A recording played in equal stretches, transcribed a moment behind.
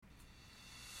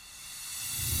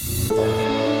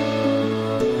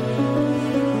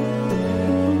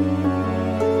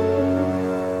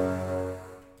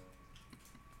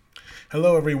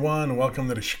Hello, everyone. Welcome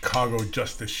to the Chicago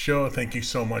Justice Show. Thank you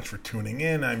so much for tuning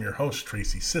in. I'm your host,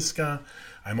 Tracy Siska.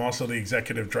 I'm also the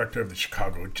executive director of the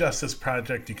Chicago Justice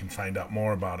Project. You can find out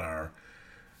more about our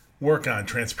work on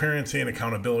transparency and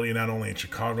accountability, not only in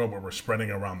Chicago, but we're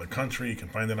spreading around the country. You can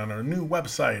find it on our new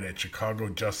website at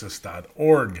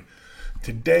chicagojustice.org.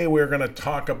 Today, we're going to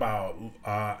talk about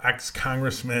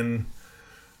ex-Congressman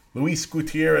Luis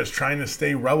Gutierrez trying to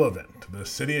stay relevant. The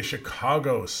city of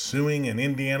Chicago suing an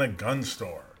Indiana gun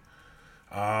store.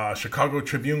 Chicago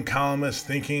Tribune columnist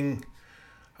thinking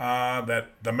that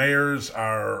the mayors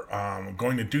are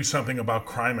going to do something about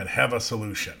crime and have a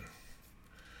solution.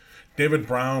 David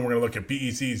Brown, we're going to look at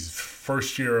BEZ's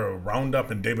first year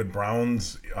roundup and David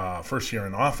Brown's first year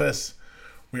in office.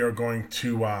 We are going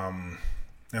to...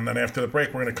 And then after the break,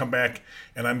 we're going to come back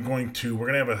and we're going to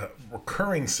have a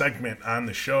recurring segment on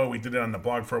the show. We did it on the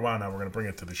blog for a while. Now we're going to bring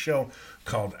it to the show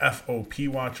called FOP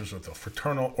Watch, which is the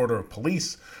Fraternal Order of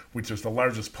Police, which is the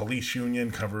largest police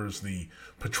union, covers the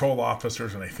patrol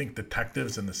officers and I think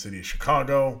detectives in the city of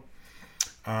Chicago.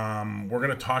 We're going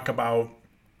to talk about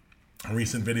a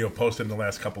recent video posted in the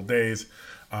last couple days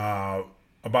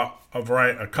about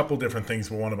a couple different things,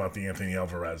 but one about the Anthony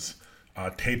Alvarez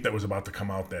tape that was about to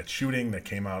come out, that shooting that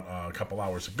came out a couple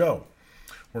hours ago.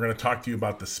 We're going to talk to you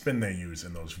about the spin they use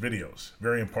in those videos.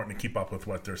 Very important to keep up with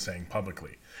what they're saying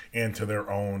publicly and to their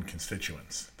own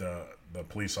constituents, the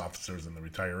police officers and the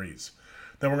retirees.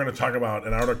 Then we're going to talk about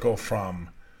an article from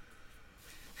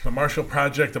the Marshall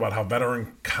Project about how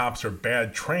veteran cops are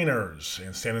bad trainers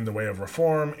and stand in the way of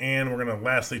reform. And we're going to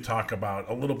lastly talk about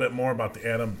a little bit more about the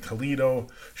Adam Toledo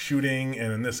shooting.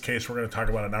 And in this case, we're going to talk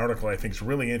about an article I think is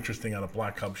really interesting out of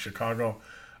Black Hub Chicago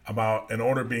about an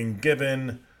order being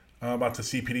given about the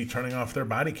CPD turning off their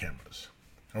body cameras.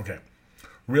 Okay,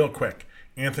 real quick.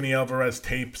 Anthony Alvarez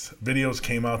tapes, videos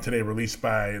came out today released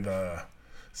by the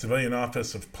Civilian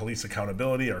Office of Police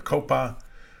Accountability, or COPA.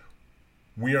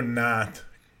 We're not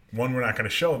going to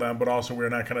show them, but also we're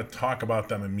not going to talk about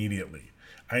them immediately.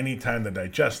 I need time to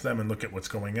digest them and look at what's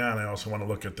going on. I also want to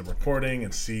look at the reporting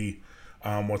and see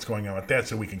what's going on with that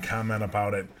so we can comment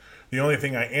about it. The only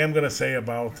thing I am going to say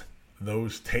about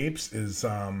those tapes is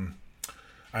I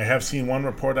have seen one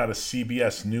report out of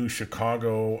CBS News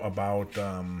Chicago about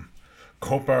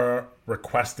COPA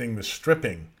requesting the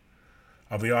stripping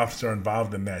of the officer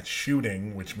involved in that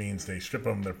shooting, which means they strip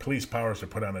them their police powers, they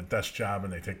put on a desk job,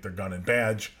 and they take their gun and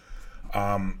badge.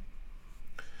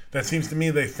 That seems to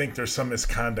me they think there's some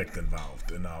misconduct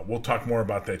involved, and we'll talk more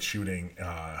about that shooting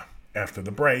after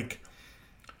the break.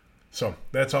 So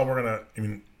that's all we're going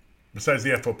to, besides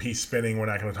the FOP spinning, we're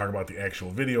not going to talk about the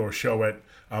actual video or show it,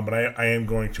 but I am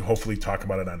going to hopefully talk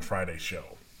about it on Friday's show.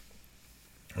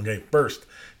 Okay, first,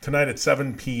 tonight at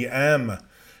 7 p.m.,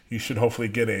 you should hopefully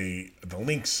get the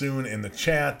link soon in the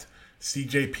chat.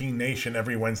 CJP Nation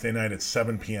every Wednesday night at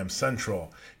 7 p.m.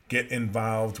 Central. Get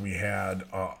involved. We had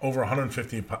over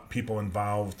 150 people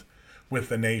involved with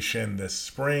the Nation this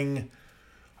spring.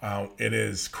 It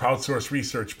is crowdsourced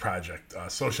research project,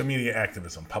 social media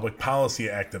activism, public policy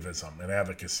activism, and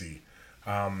advocacy.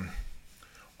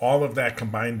 All of that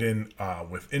combined in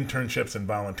with internships and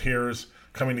volunteers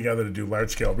coming together to do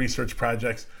large-scale research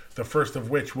projects, the first of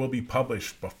which will be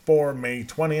published before May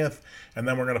 20th, and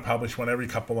then we're going to publish one every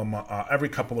couple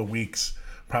of weeks,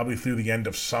 probably through the end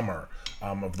of summer,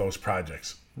 of those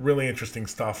projects. Really interesting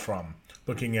stuff, from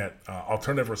looking at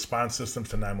alternative response systems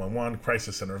to 911,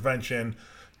 crisis intervention,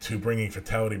 to bringing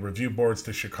fatality review boards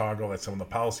to Chicago. That's some of the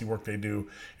policy work they do.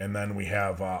 And then we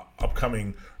have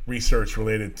upcoming research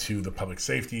related to the Public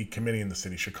Safety Committee in the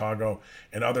City of Chicago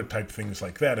and other type things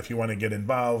like that. If you want to get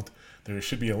involved, there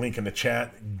should be a link in the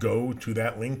chat. Go to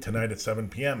that link tonight at 7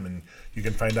 p.m. and you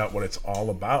can find out what it's all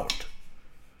about.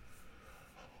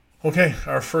 Okay,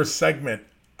 our first segment.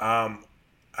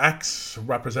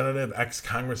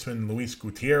 Ex-Congressman Luis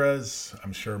Gutierrez,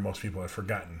 I'm sure most people have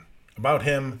forgotten about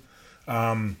him,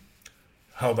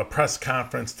 held a press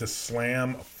conference to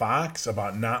slam Fox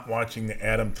about not watching the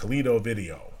Adam Toledo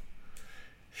video.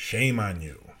 Shame on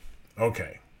you.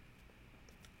 Okay.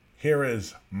 Here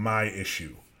is my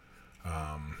issue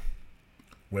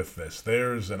with this.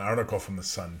 There's an article from the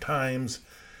Sun-Times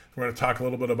we're going to talk a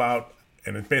little bit about,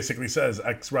 and it basically says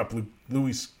ex-rep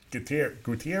Luis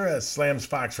Gutierrez slams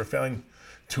Fox for failing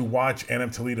to watch Adam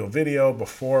Toledo video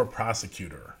before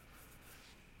prosecutor.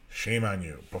 Shame on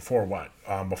you. Before what?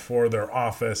 Before their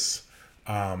office.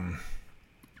 When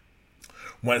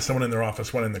someone in their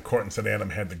office went in the court and said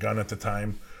Adam had the gun at the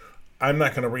time. I'm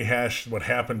not going to rehash what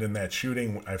happened in that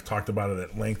shooting. I've talked about it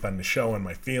at length on the show and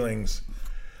my feelings.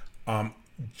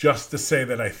 Just to say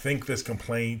that I think this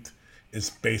complaint is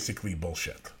basically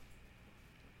bullshit.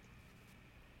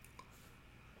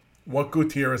 what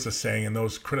Gutierrez is saying, and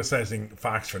those criticizing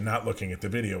Fox for not looking at the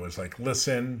video, is like,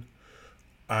 listen,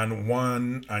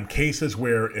 on cases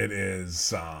where it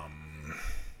is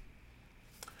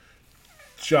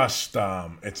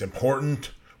it's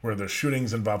important, where there's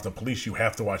shootings involved the police, you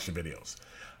have to watch the videos.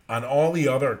 On all the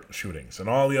other shootings and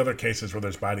all the other cases where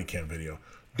there's body cam video,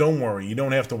 don't worry, you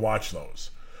don't have to watch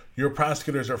those. Your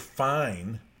prosecutors are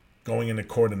fine going into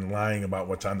court and lying about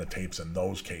what's on the tapes in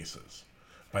those cases,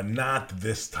 but not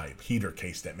this type, heater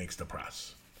case that makes the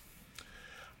press.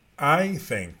 I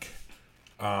think,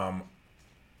 I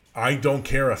don't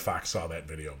care if Fox saw that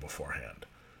video beforehand.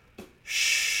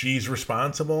 She's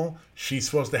responsible. She's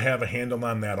supposed to have a handle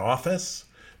on that office.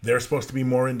 They're supposed to be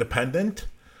more independent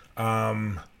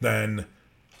than a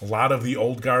lot of the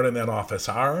old guard in that office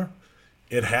are.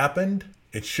 It happened.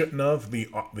 It shouldn't have. The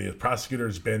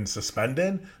prosecutor's been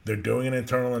suspended. They're doing an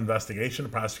internal investigation. The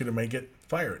prosecutor may get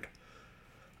fired.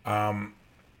 That's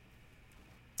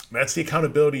the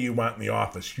accountability you want in the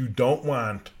office. You don't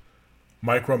want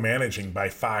micromanaging by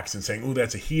Fox and saying, "Ooh,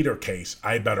 that's a heater case,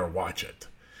 I better watch it."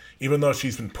 Even though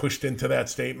she's been pushed into that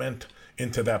statement,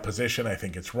 into that position, I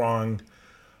think it's wrong.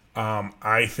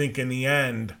 I think in the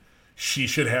end, she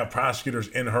should have prosecutors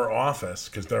in her office,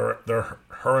 because they're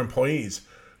her employees,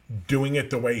 doing it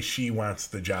the way she wants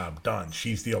the job done.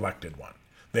 She's the elected one.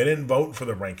 They didn't vote for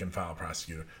the rank and file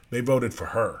prosecutor. They voted for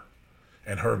her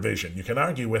and her vision. You can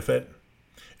argue with it,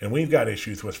 and we've got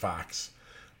issues with Fox.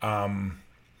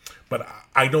 But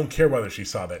I don't care whether she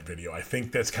saw that video. I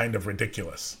think that's kind of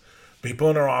ridiculous.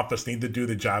 People in our office need to do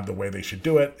the job the way they should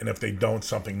do it, and if they don't,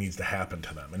 something needs to happen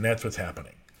to them, and that's what's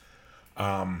happening.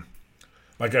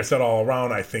 Like I said all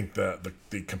around, I think the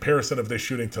comparison of this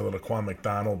shooting to the Laquan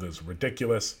McDonald is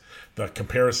ridiculous. The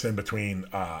comparison between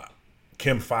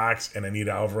Kim Fox and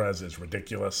Anita Alvarez is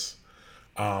ridiculous.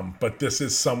 But this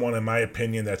is someone, in my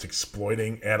opinion, that's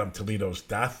exploiting Adam Toledo's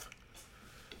death.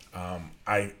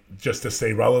 Just to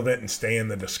stay relevant and stay in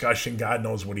the discussion. God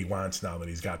knows what he wants now that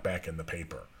he's got back in the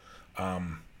paper.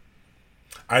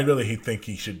 I really think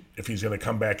he should, if he's going to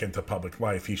come back into public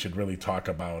life, he should really talk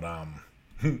about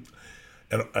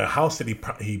a house that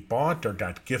he bought or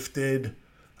got gifted.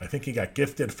 I think he got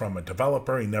gifted from a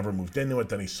developer. He never moved into it.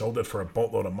 Then he sold it for a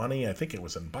boatload of money. I think it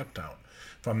was in Bucktown,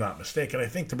 if I'm not mistaken. I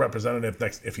think the representative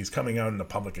next, if he's coming out in the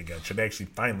public again, should actually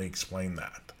finally explain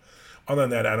that. Other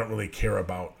than that, I don't really care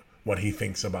about what he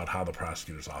thinks about how the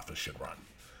prosecutor's office should run.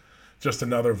 Just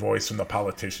another voice from the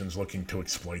politicians looking to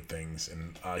exploit things.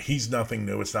 And he's nothing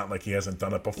new. It's not like he hasn't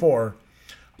done it before.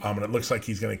 And it looks like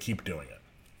he's going to keep doing it.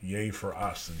 Yay for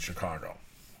us in Chicago.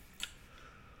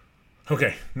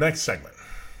 Okay, next segment.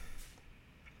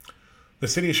 The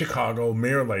city of Chicago,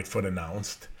 Mayor Lightfoot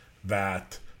announced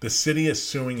that the city is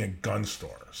suing a gun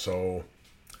store. So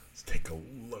let's take a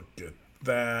look at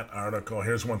that article.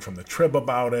 Here's one from the Trib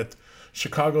about it.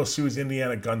 Chicago sues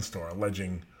Indiana gun store,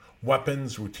 alleging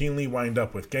weapons routinely wind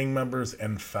up with gang members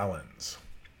and felons.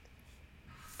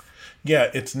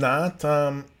 Yeah, it's not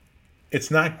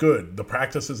good. The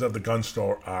practices of the gun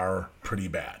store are pretty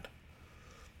bad.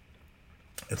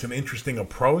 It's an interesting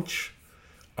approach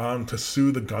to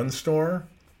sue the gun store.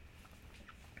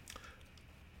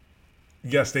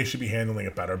 Yes, they should be handling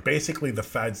it better. Basically, the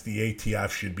feds, the ATF,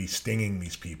 should be stinging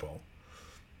these people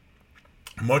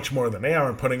much more than they are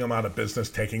and putting them out of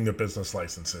business, taking their business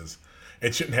licenses.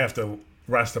 It shouldn't have to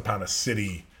rest upon a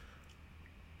city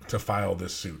to file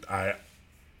this suit. I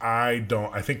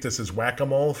think this is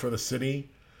whack-a-mole for the city.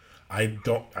 I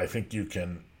think you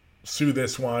can sue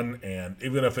this one, and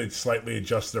even if it slightly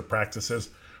adjusts their practices,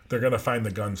 they're going to find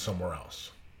the gun somewhere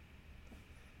else.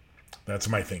 That's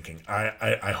my thinking.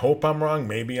 I hope I'm wrong.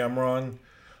 Maybe I'm wrong.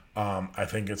 I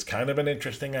think it's kind of an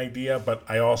interesting idea, but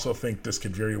I also think this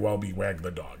could very well be wag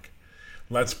the dog.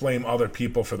 Let's blame other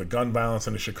people for the gun violence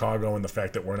in Chicago and the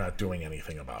fact that we're not doing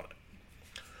anything about it.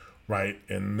 Right?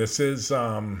 And this is,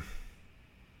 right,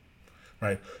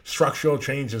 structural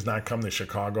change has not come to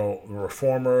Chicago. The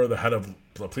reformer, the head of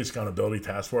the Police Accountability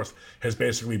Task Force, has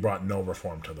basically brought no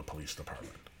reform to the police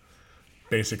department.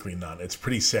 Basically none. It's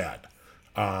pretty sad.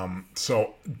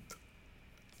 So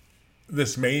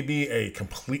this may be a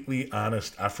completely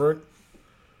honest effort.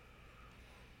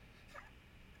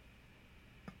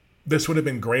 This would have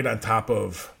been great on top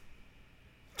of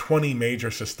 20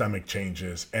 major systemic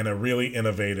changes and a really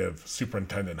innovative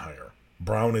superintendent hire.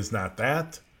 Brown is not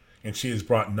that, and she has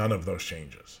brought none of those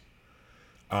changes.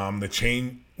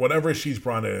 Whatever she's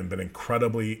brought in, been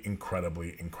incredibly,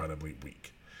 incredibly, incredibly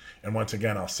weak. And once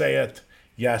again, I'll say it.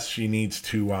 Yes, she needs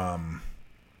to.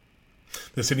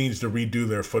 The city needs to redo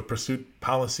their foot pursuit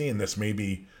policy, and this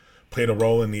maybe played a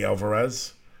role in the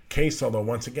Alvarez case, although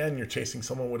once again, you're chasing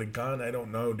someone with a gun. I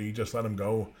don't know. Do you just let them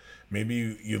go?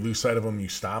 Maybe you lose sight of them, you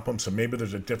stop them. So maybe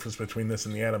there's a difference between this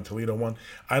and the Adam Toledo one.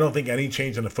 I don't think any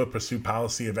change in the foot pursuit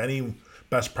policy of any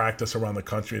best practice around the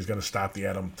country is going to stop the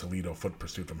Adam Toledo foot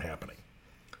pursuit from happening.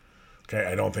 Okay,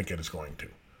 I don't think it is going to.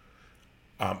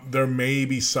 There may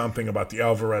be something about the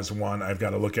Alvarez one. I've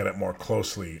got to look at it more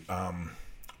closely.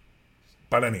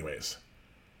 But anyways,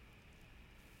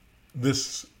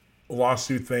 this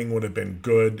lawsuit thing would have been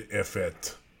good if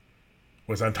it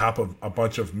was on top of a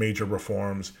bunch of major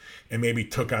reforms and maybe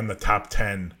took on the top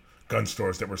 10 gun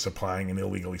stores that were supplying and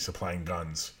illegally supplying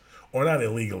guns. Or not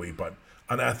illegally, but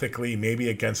unethically, maybe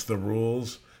against the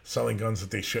rules, selling guns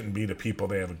that they shouldn't be to people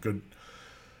they have a good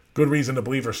reason to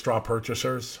believe are straw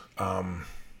purchasers.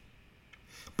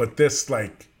 But this,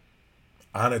 like,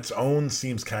 on its own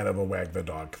seems kind of a wag the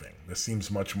dog thing. This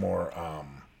seems much more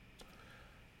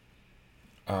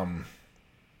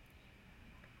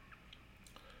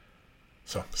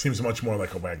seems much more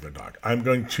like a wag the dog. I'm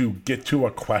going to get to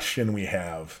a question we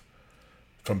have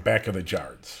from Back of the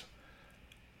Jards.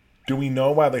 Do we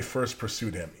know why they first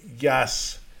pursued him?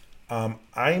 Yes.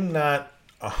 I'm not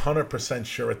 100%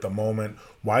 sure at the moment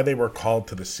why they were called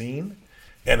to the scene.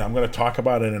 And I'm going to talk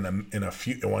about it in a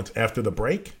few once after the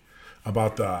break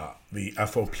about the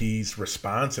FOP's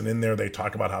response. And in there, they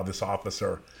talk about how this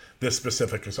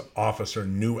specific officer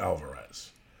knew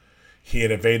Alvarez. He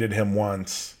had evaded him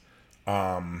once.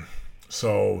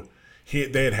 So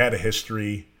they had a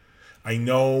history. I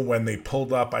know when they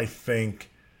pulled up, I think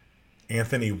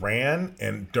Anthony ran,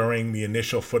 and during the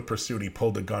initial foot pursuit, he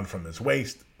pulled a gun from his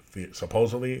waist,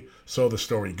 supposedly. So the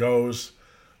story goes.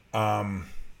 I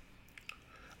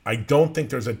don't think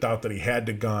there's a doubt that he had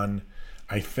the gun.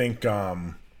 I think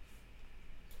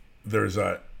there's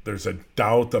a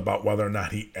doubt about whether or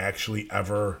not he actually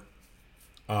ever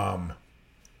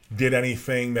did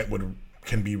anything that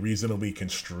can be reasonably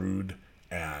construed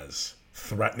as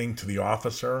threatening to the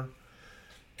officer.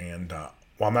 And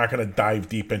while I'm not going to dive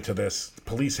deep into this,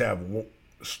 police have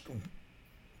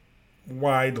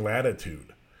wide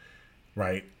latitude,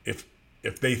 right? If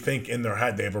they think in their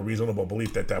head they have a reasonable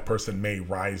belief that that person may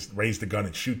raise the gun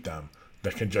and shoot them,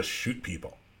 that can just shoot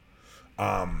people.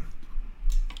 And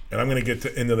I'm going to get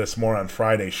into this more on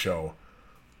Friday's show.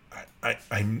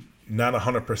 I'm not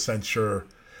 100% sure.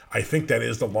 I think that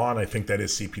is the law, and I think that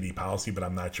is CPD policy, but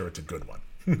I'm not sure it's a good one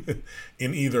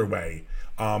in either way.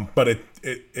 But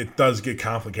it does get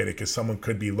complicated because someone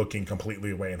could be looking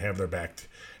completely away and have their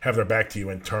back to you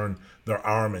and turn their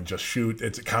arm and just shoot.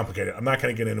 It's complicated. I'm not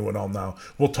going to get into it all now.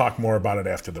 We'll talk more about it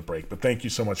after the break. But thank you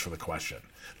so much for the question.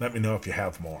 Let me know if you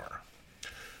have more.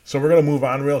 So we're going to move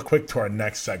on real quick to our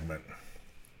next segment.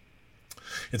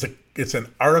 It's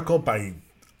an article by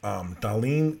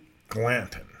Darlene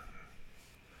Glanton.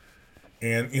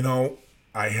 And,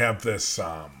 I have this,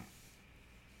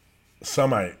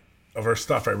 some of her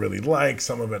stuff I really like,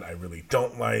 some of it I really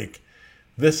don't like.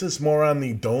 This is more on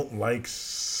the don't like,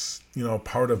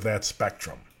 part of that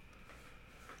spectrum.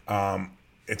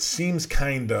 It seems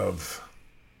kind of,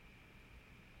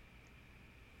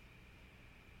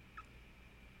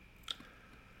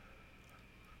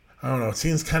 I don't know, it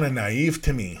seems kind of naive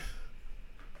to me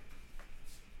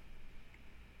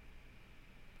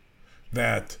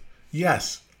that,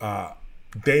 yes,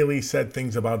 Daley said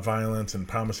things about violence and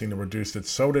promising to reduce it.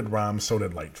 So did Rahm, so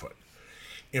did Lightfoot.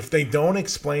 If they don't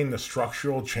explain the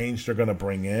structural change they're going to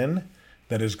bring in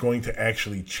that is going to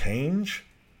actually change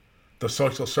the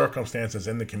social circumstances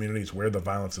in the communities where the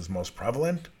violence is most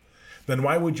prevalent, then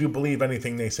why would you believe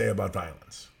anything they say about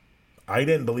violence? I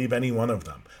didn't believe any one of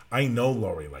them. I know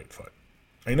Lori Lightfoot.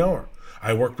 I know her.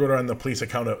 I worked with her on the police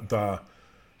account, the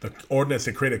ordinance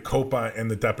that created COPA and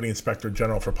the Deputy Inspector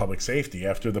General for Public Safety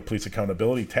after the Police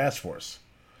Accountability Task Force.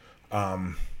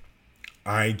 I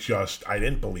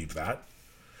didn't believe that.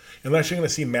 Unless you're going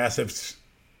to see massive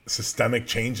systemic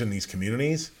change in these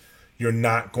communities, you're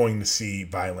not going to see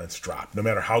violence drop, no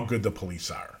matter how good the police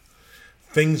are.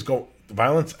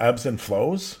 Violence ebbs and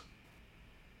flows.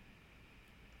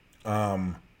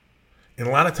 And a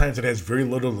lot of times it has very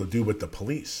little to do with the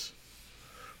police.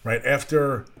 Right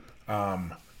after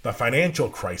the financial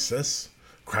crisis,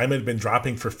 crime had been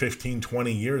dropping for 15,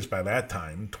 20 years by that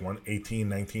time, 18,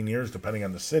 19 years, depending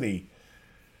on the city.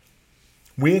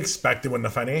 We expected when the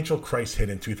financial crisis hit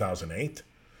in 2008,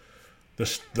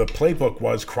 the playbook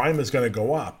was crime is going to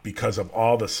go up because of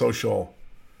all the social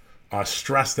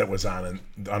stress that was on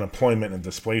unemployment and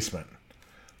displacement.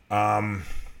 That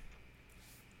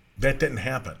didn't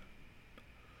happen.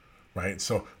 right?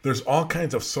 So there's all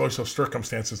kinds of social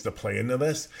circumstances that play into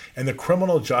this, and the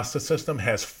criminal justice system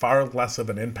has far less of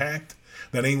an impact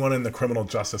than anyone in the criminal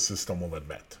justice system will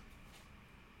admit.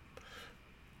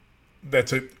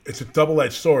 It's a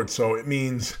double-edged sword. So it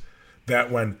means that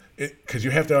because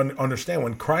you have to understand,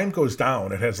 when crime goes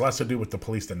down, it has less to do with the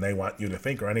police than they want you to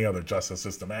think, or any other justice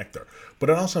system actor. But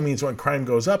it also means when crime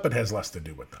goes up, it has less to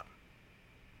do with them.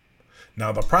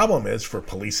 Now, the problem is for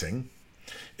policing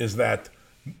is that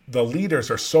the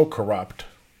leaders are so corrupt.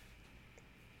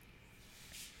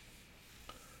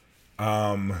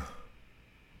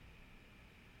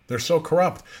 They're so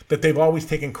corrupt that they've always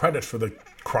taken credit for the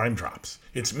crime drops.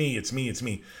 It's me, it's me, it's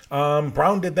me.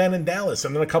 Brown did that in Dallas,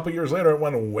 and then a couple years later, it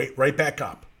went right back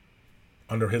up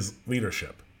under his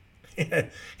leadership.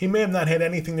 He may have not had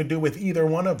anything to do with either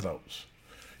one of those.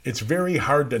 It's very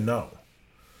hard to know.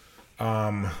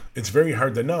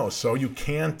 So you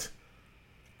can't.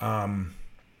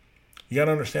 You got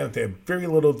to understand that they have very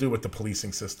little to do with the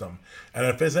policing system, and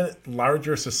if there's isn't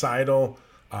larger societal,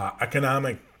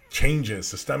 economic changes,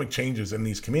 systemic changes in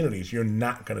these communities, you're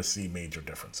not going to see major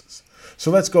differences. So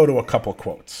let's go to a couple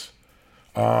quotes.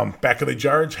 Back of the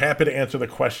Jarge, happy to answer the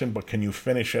question, but can you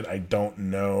finish it? I don't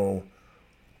know.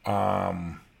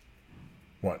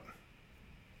 What?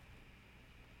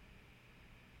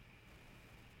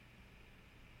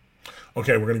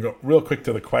 Okay, we're going to go real quick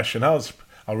to the question. I'll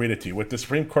read it to you. With the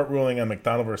Supreme Court ruling on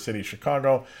McDonald versus City of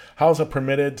Chicago, how is a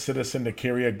permitted citizen to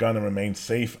carry a gun and remain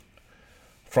safe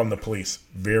from the police?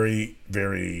 Very,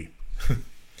 very,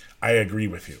 I agree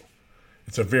with you.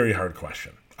 It's a very hard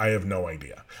question. I have no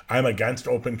idea. I'm against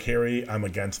open carry. I'm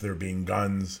against there being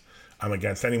guns. I'm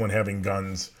against anyone having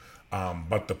guns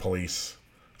but the police.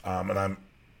 And I'm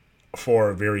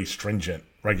for very stringent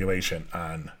regulation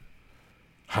on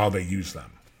how they use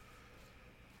them.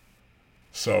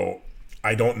 So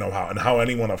I don't know how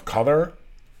anyone of color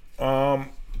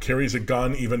carries a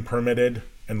gun, even permitted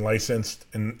and licensed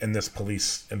in this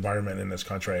police environment in this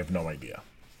country. I have no idea.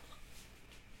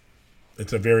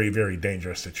 It's a very, very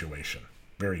dangerous situation.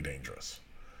 Very dangerous.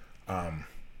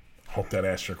 Hope that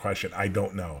answers your question. I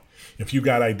don't know. If you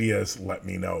got ideas, let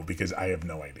me know, because I have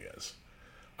no ideas.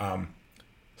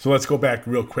 So let's go back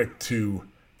real quick to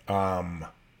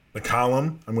the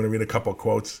column. I'm going to read a couple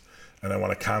quotes, and I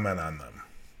want to comment on them.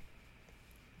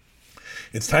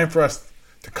 It's time for us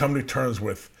to come to terms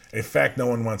with a fact no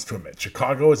one wants to admit.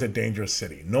 Chicago is a dangerous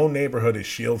city. No neighborhood is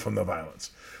shielded from the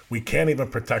violence. We can't even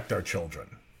protect our children.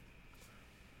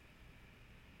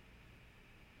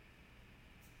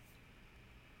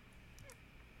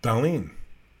 Darlene,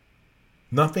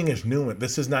 nothing is new.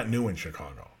 This is not new in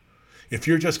Chicago. If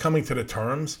you're just coming to the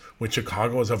terms with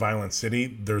Chicago as a violent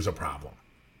city, there's a problem.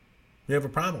 We have a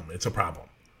problem. It's a problem.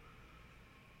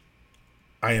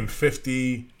 I am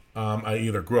 50. I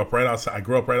either grew up right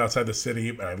outside the city,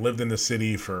 and I lived in the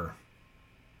city for,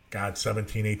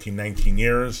 17, 18, 19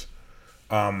 years.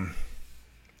 If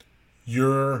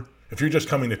you're just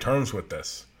coming to terms with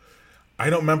this, I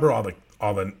don't remember all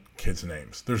the kids'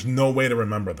 names. There's no way to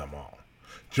remember them all.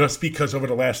 Just because over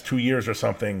the last 2 years or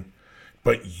something,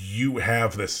 but you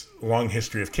have this long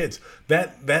history of kids.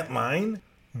 That line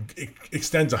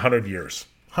extends 100 years.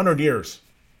 100 years.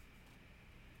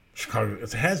 Chicago,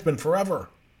 it has been forever.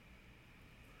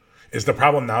 Is the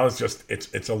problem now is just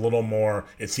it's a little more,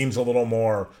 it seems a little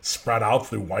more spread out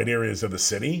through white areas of the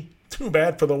city? Too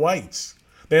bad for the whites.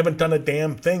 They haven't done a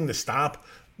damn thing to stop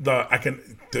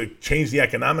to change the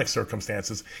economic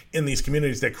circumstances in these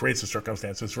communities that creates the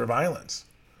circumstances for violence.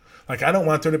 Like, I don't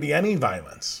want there to be any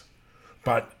violence.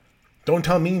 But don't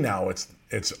tell me now it's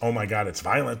oh my God, it's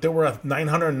violent. There were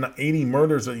 980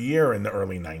 murders a year in the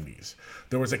early 90s.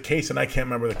 There was a case, and I can't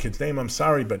remember the kid's name, I'm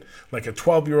sorry, but like a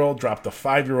 12-year-old dropped a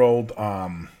 5-year-old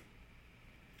out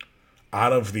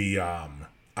of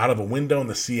a window in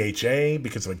the CHA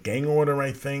because of a gang order,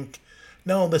 I think.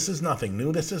 No, this is nothing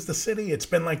new. This is the city. It's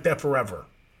been like that forever.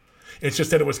 It's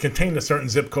just that it was contained to certain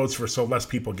zip codes so less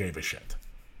people gave a shit.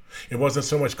 It wasn't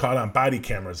so much caught on body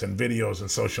cameras and videos and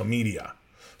social media,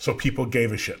 so people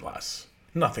gave a shit less.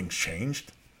 Nothing's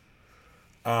changed.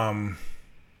 Kind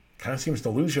of seems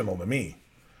delusional to me.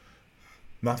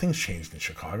 Nothing's changed in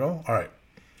Chicago. All right.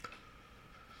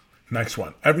 Next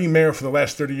one. Every mayor for the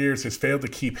last 30 years has failed to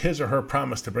keep his or her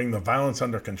promise to bring the violence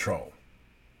under control.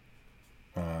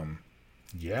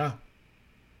 Yeah.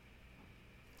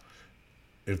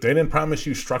 If they didn't promise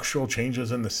you structural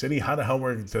changes in the city, how the hell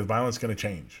were the violence going to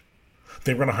change?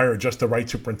 They were going to hire just the right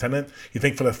superintendent? You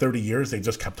think for the 30 years they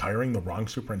just kept hiring the wrong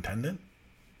superintendent?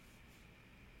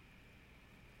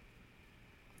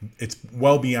 It's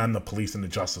well beyond the police and the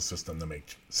justice system to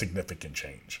make significant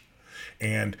change.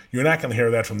 And you're not going to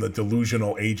hear that from the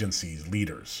delusional agencies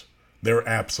leaders. They're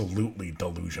absolutely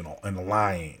delusional and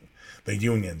lying. The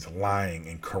unions lying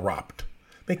and corrupt.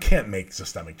 They can't make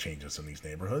systemic changes in these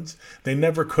neighborhoods. They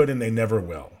never could and they never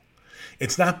will.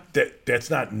 It's not that's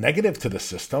not negative to the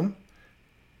system.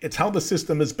 It's how the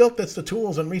system is built. That's the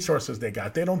tools and resources they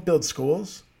got. They don't build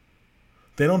schools.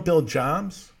 They don't build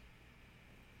jobs.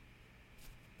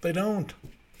 They don't.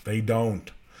 They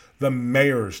don't. The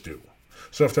mayors do.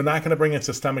 So if they're not going to bring in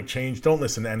systemic change, don't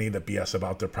listen to any of the BS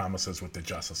about their promises with the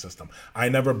justice system. I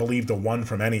never believed a one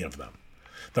from any of them.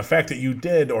 The fact that you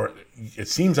did, or it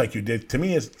seems like you did, to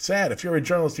me is sad. If you're a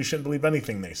journalist, you shouldn't believe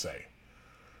anything they say.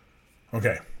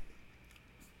 Okay.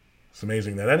 It's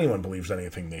amazing that anyone believes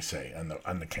anything they say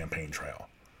on the campaign trail.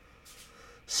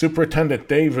 Superintendent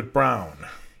David Brown.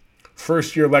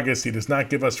 First-year legacy does not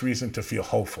give us reason to feel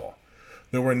hopeful.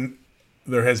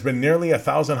 There has been nearly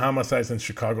 1,000 homicides in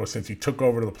Chicago since he took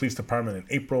over the police department in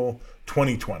April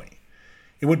 2020.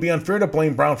 It would be unfair to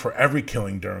blame Brown for every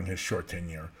killing during his short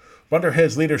tenure, but under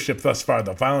his leadership thus far,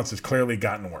 the violence has clearly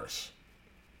gotten worse.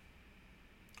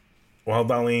 Well,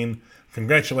 Darlene,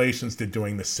 congratulations to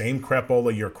doing the same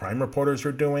crapola your crime reporters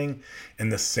are doing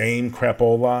and the same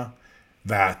crapola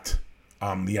that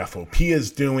the FOP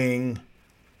is doing.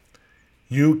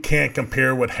 You can't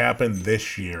compare what happened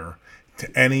this year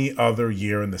to any other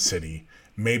year in the city,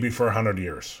 maybe for 100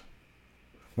 years.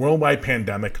 Worldwide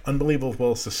pandemic,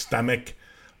 unbelievable systemic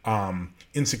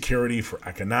insecurity for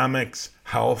economics,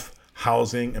 health,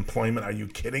 housing, employment. Are you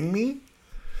kidding me?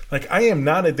 Like, I am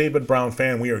not a David Brown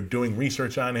fan. We are doing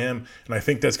research on him, and I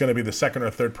think that's going to be the second or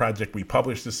third project we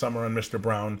publish this summer on Mr.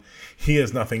 Brown. He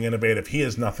is nothing innovative. He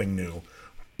is nothing new.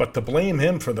 But to blame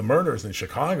him for the murders in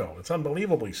Chicago, it's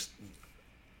unbelievably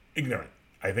ignorant.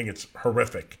 I think it's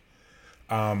horrific.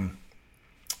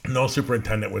 No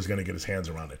superintendent was going to get his hands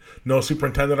around it. No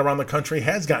superintendent around the country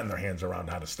has gotten their hands around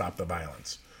how to stop the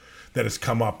violence that has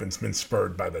come up and been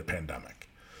spurred by the pandemic.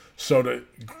 So to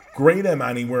grade him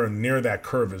anywhere near that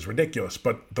curve is ridiculous.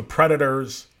 But the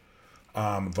predators,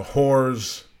 the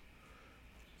whores,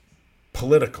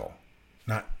 political,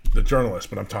 not the journalists,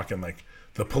 but I'm talking like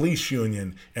the police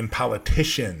union and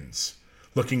politicians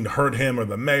looking to hurt him or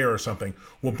the mayor or something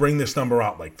will bring this number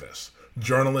out like this.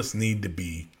 Journalists need to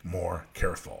be more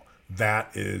careful.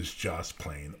 That is just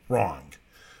plain wrong.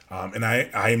 And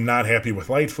I am not happy with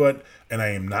Lightfoot, and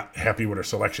I am not happy with her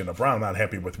selection of Brown. I'm not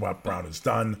happy with what Brown has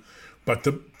done. But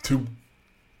to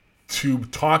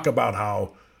talk about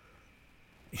how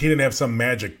he didn't have some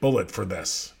magic bullet for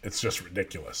this, it's just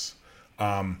ridiculous.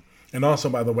 And also,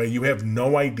 by the way, you have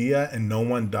no idea, and no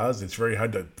one does. It's very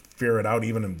hard to figure it out,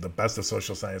 even in the best of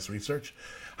social science research.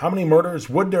 How many murders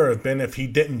would there have been if he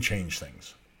didn't change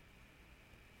things?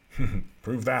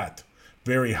 Prove that.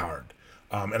 Very hard.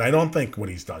 And I don't think what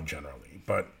he's done generally,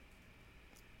 but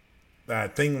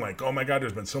that thing like, oh my God,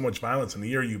 there's been so much violence in the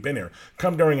year you've been here,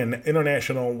 come during an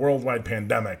international worldwide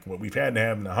pandemic, what we've had to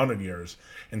have in 100 years,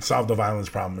 and solve the violence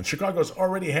problem. And Chicago's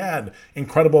already had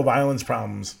incredible violence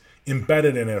problems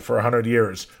embedded in it for 100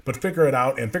 years, but figure it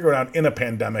out in a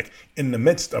pandemic in the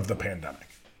midst of the pandemic.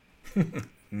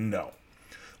 No.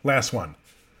 Last one.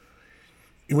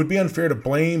 It would be unfair to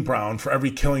blame Brown for every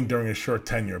killing during his short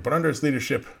tenure, but under his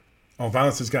leadership,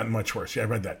 violence has gotten much worse. Yeah, I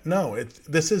read that. No,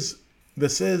 this is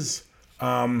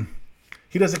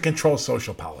he doesn't control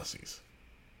social policies.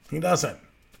 He doesn't.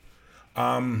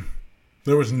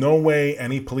 There was no way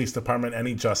any police department,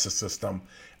 any justice system,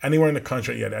 anywhere in the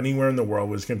country, yet anywhere in the world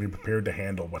was going to be prepared to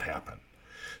handle what happened.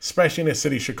 Especially in a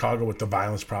city, Chicago, with the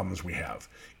violence problems we have.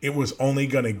 It was only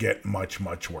going to get much,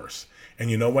 much worse. And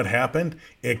you know what happened?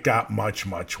 It got much,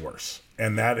 much worse.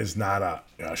 And that is not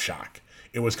a shock.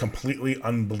 It was completely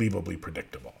unbelievably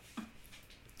predictable.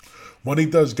 What he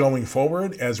does going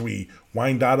forward as we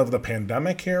wind out of the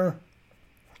pandemic here,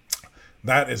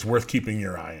 that is worth keeping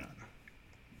your eye on.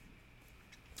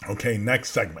 Okay,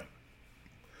 next segment.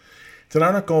 It's an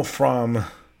article from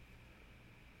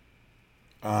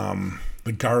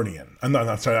The Guardian.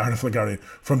 Article from The Guardian,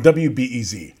 from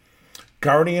WBEZ.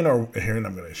 Guardian, or here, and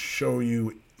I'm going to show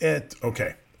you it.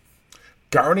 Okay.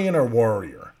 Guardian or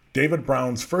Warrior? David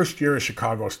Brown's first year as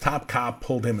Chicago's top cop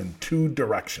pulled him in two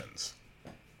directions.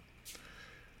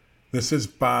 This is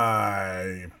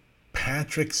by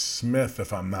Patrick Smith,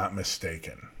 if I'm not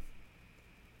mistaken.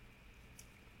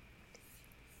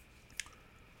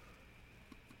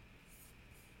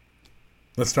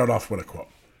 Let's start off with a quote.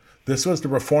 This was the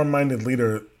reform-minded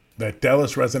leader that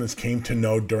Dallas residents came to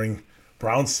know during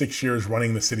Brown's 6 years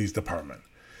running the city's department.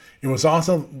 It was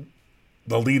also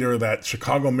the leader that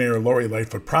Chicago Mayor Lori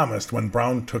Lightfoot promised when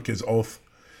Brown took his oath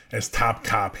as top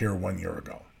cop here 1 year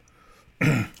ago.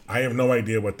 I have no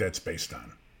idea what that's based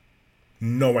on.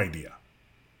 No idea.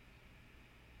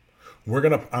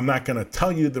 I'm not gonna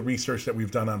tell you the research that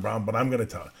we've done on Brown, but I'm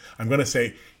gonna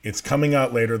say it's coming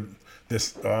out later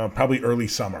this probably early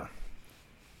summer.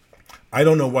 I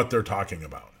don't know what they're talking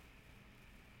about.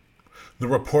 The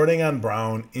reporting on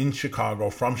Brown in Chicago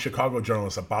from Chicago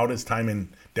journalists about his time in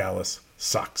Dallas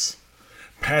sucks.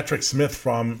 Patrick Smith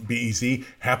from BEZ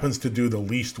happens to do the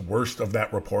least worst of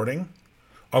that reporting.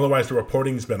 Otherwise, the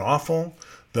reporting's been awful.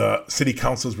 The city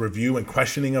council's review and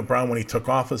questioning of Brown when he took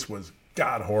office was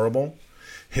god horrible.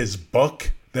 His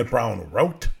book that Brown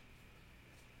wrote,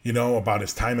 about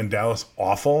his time in Dallas,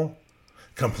 awful.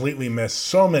 Completely missed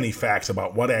so many facts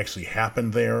about what actually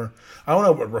happened there. I don't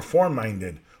know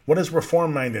what is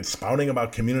reform-minded spouting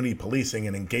about community policing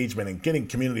and engagement and getting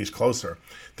communities closer.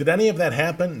 Did any of that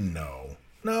happen? No.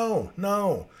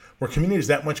 Were communities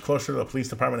that much closer to the police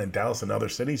department in Dallas and other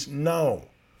cities? No,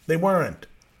 they weren't.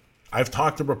 I've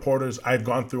talked to reporters. I've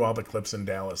gone through all the clips in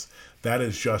Dallas. That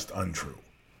is just untrue.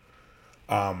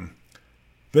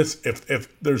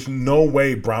 If there's no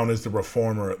way Brown is the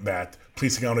reformer that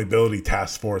Police Accountability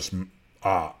Task Force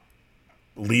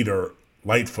leader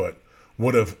Lightfoot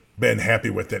would have been happy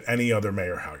with that any other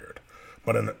mayor hired.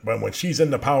 But when she's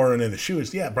in the power and in the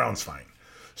shoes, yeah, Brown's fine.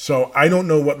 So I don't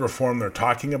know what reform they're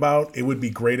talking about. It would be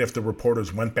great if the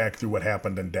reporters went back through what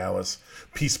happened in Dallas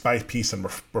piece by piece and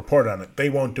report on it. They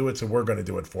won't do it, so we're going to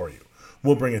do it for you.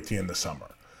 We'll bring it to you in the summer.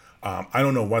 I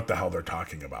don't know what the hell they're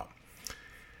talking about.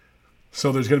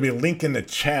 So there's going to be a link in the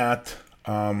chat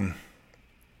and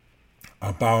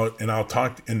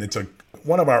it's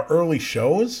one of our early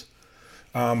shows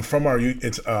from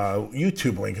it's a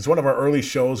YouTube link. It's one of our early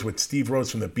shows with Steve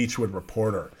Rhodes from the Beechwood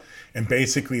Reporter. And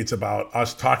basically it's about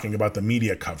us talking about the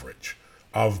media coverage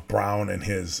of Brown and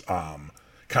his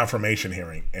confirmation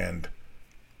hearing. And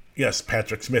yes,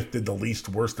 Patrick Smith did the least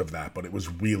worst of that, but it was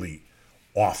really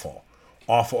awful.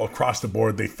 Awful across the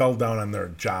board. They fell down on their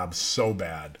jobs so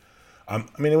bad.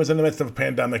 It was in the midst of a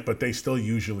pandemic, but they still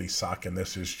usually suck, and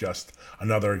this is just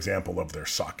another example of their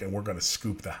suck, and we're going to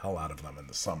scoop the hell out of them in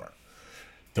the summer.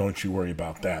 Don't you worry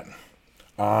about that.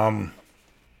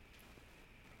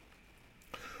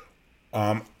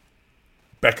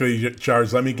 Becca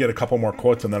Jars, let me get a couple more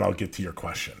quotes, and then I'll get to your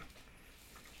question.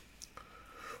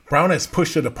 Brown has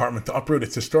pushed the department to uproot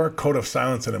its historic code of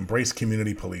silence and embrace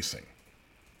community policing.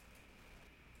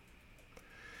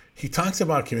 He talks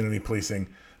about community policing.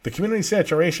 The community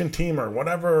saturation team or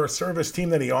whatever service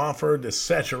team that he offered, this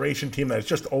saturation team that is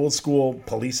just old school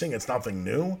policing, it's nothing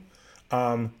new.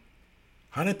 How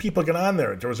did people get on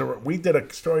there? We did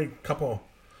a story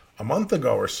a month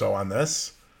ago or so on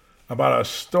this, about a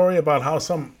story about how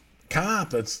some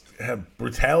cop that's had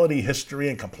brutality history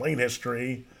and complaint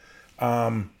history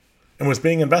and was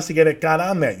being investigated got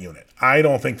on that unit. I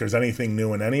don't think there's anything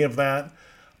new in any of that.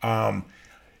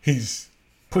 He's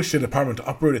pushed the department to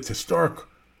uproot its historic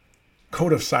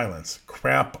code of silence.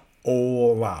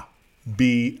 Crap-ola.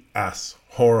 BS.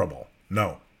 Horrible.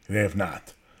 No, they have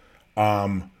not.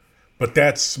 But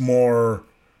that's more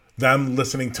them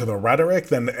listening to the rhetoric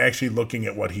than actually looking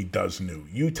at what he does new.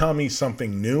 You tell me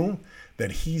something new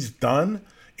that he's done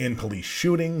in police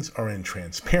shootings or in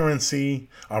transparency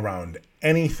around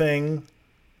anything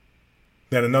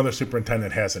that another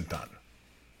superintendent hasn't done.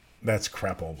 That's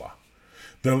crapola.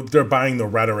 They're buying the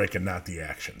rhetoric and not the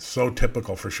actions. So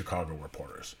typical for Chicago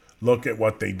reporters. Look at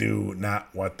what they do, not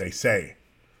what they say.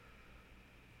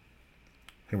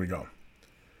 Here we go.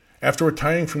 After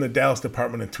retiring from the Dallas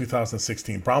Department in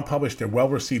 2016, Brown published a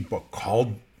well-received book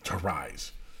called To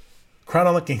Rise,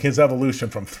 chronicling his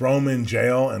evolution from throw him in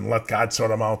jail and let God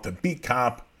sort him out to beat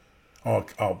cop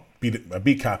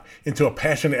into a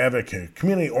passionate advocate,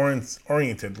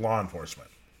 community-oriented law enforcement.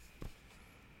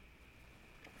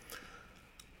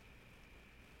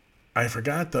 I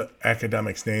forgot the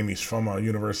academic's name. He's from a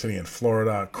university in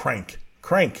Florida. Crank.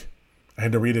 I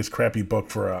had to read his crappy book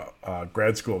for a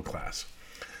grad school class.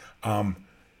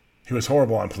 He was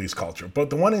horrible on police culture. But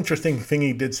the one interesting thing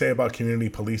he did say about community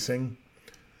policing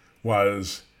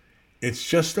was it's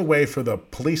just a way for the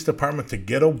police department to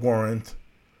get a warrant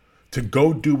to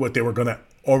go do what they were going to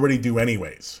already do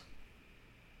anyways.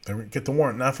 They get the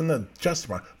warrant, not from the Justice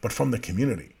Department, but from the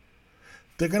community.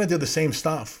 They're going to do the same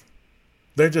stuff.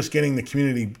 They're just getting the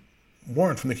community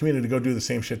warrant from the community to go do the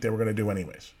same shit they were going to do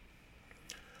anyways.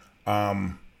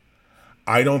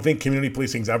 I don't think community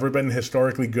policing's ever been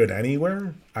historically good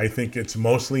anywhere. I think it's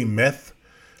mostly myth.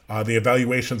 The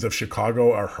evaluations of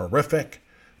Chicago are horrific.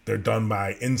 They're done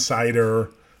by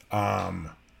insider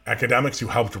academics who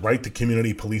helped write the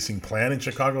community policing plan in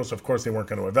Chicago. So, of course, they weren't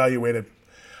going to evaluate it.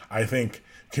 I think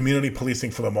community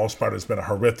policing, for the most part, has been a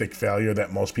horrific failure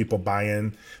that most people buy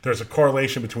in. There's a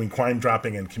correlation between crime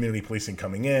dropping and community policing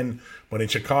coming in. But in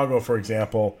Chicago, for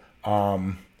example,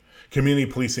 community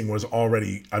policing was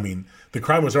already, the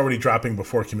crime was already dropping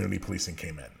before community policing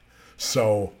came in.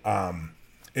 So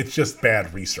it's just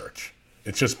bad research.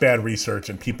 It's just bad research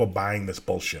and people buying this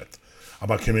bullshit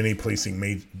about community policing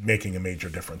making a major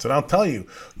difference. And I'll tell you,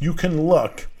 you can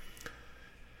look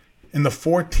in the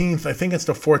 14th, I think it's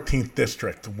the 14th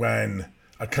district, when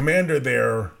a commander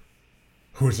there,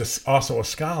 who's also a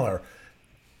scholar,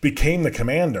 became the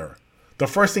commander. The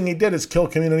first thing he did is kill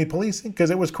community policing because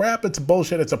it was crap. It's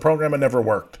bullshit. It's a program that never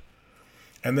worked.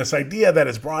 And this idea that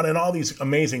has brought in all these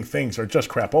amazing things are just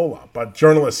crapola. But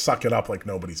journalists suck it up like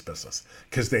nobody's business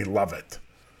because they love it.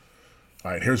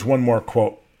 All right, here's one more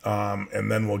quote,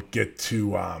 and then we'll get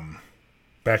to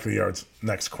Back of the Yard's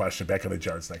next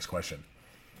question.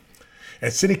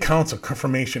 At City Council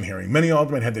confirmation hearing, many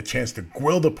aldermen had the chance to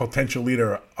grill the potential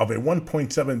leader of a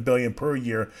 $1.7 billion per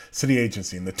year city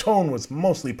agency, and the tone was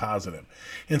mostly positive,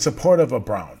 in support of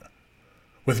Brown,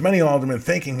 with many aldermen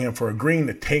thanking him for agreeing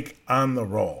to take on the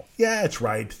role. Yeah, it's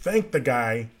right. Thank the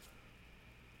guy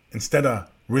instead of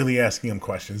really asking him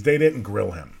questions. They didn't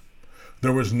grill him.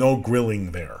 There was no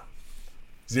grilling there.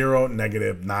 Zero,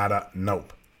 negative, nada,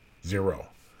 nope. Zero.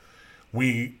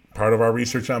 Part of our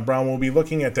research on Brown will be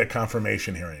looking at that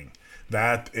confirmation hearing.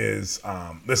 That is,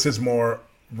 this is more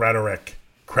rhetoric,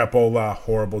 crapola,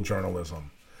 horrible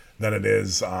journalism than it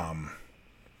is a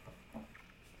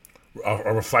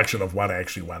reflection of what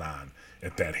actually went on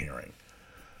at that hearing.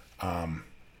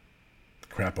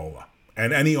 Crapola.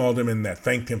 And any alderman that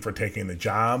thanked him for taking the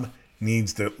job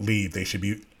needs to leave. They should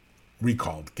be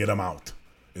recalled. Get them out.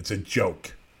 It's a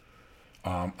joke.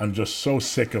 I'm just so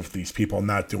sick of these people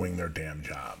not doing their damn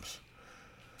jobs.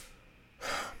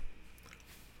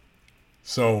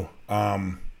 So,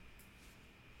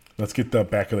 let's get the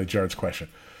back of the Yard's question.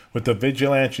 With the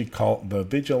vigilante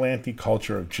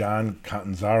culture of John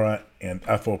Catanzara and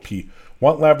FOP,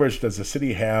 what leverage does the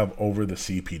city have over the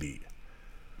CPD?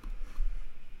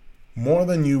 More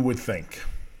than you would think.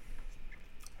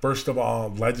 First of all,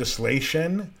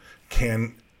 legislation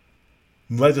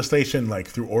like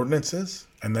through ordinances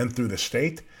and then through the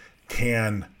state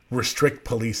can restrict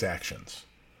police actions.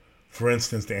 For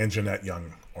instance, the Anjanette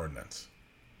Young ordinance.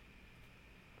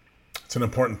 It's an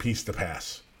important piece to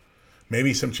pass.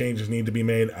 Maybe some changes need to be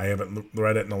made. I haven't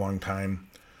read it in a long time.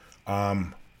 But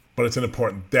it's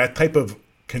that type of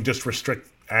can just restrict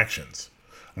actions.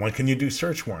 When can you do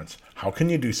search warrants? How can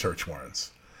you do search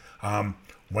warrants?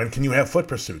 When can you have foot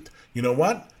pursuit? You know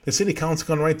what? The city council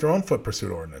can write their own foot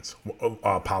pursuit ordinance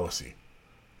policy.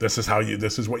 This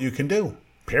is what you can do.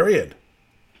 Period.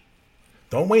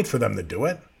 Don't wait for them to do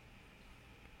it.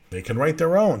 They can write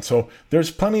their own. So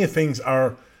there's plenty of things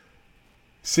our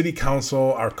city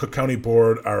council, our Cook County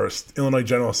Board, our Illinois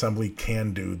General Assembly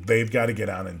can do. They've got to get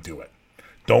on and do it.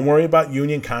 Don't worry about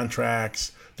union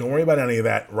contracts. Don't worry about any of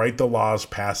that. Write the laws,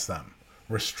 pass them.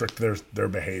 Restrict their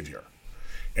behavior.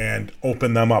 And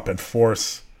open them up and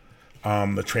force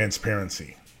the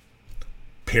transparency.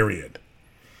 Period.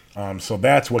 So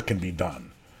that's what can be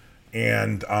done.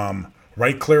 And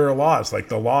write clearer laws, like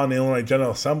the law in the Illinois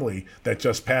General Assembly that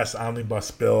just passed Omnibus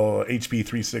Bill HB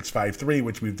 3653,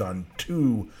 which we've done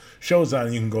 2 shows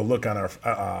on. You can go look on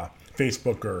our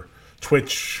Facebook or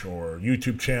Twitch or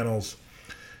YouTube channels.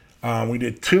 We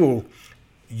did 2.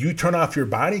 You turn off your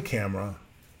body camera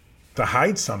to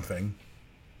hide something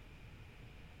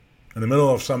in the middle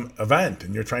of some event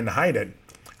and you're trying to hide it,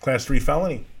 Class 3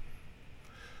 felony.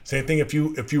 Same thing if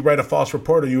you write a false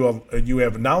report or you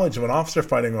have knowledge of an officer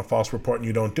fighting a false report and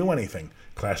you don't do anything,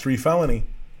 Class 3 felony.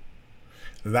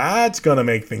 That's going to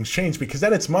make things change because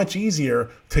then it's much easier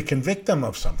to convict them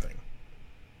of something.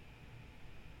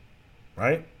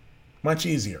 Right? Much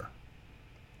easier.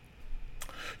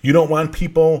 You don't want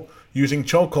people using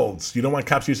chokeholds. You don't want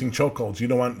cops using chokeholds. You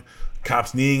don't want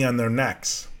cops kneeing on their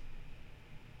necks.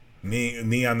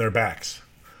 Knee on their backs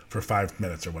for 5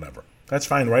 minutes or whatever. That's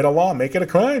fine. Write a law. Make it a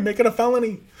crime. Make it a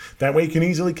felony. That way you can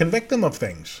easily convict them of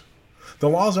things. The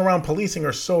laws around policing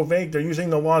are so vague. They're using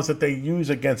the laws that they use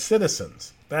against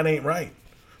citizens. That ain't right.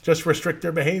 Just restrict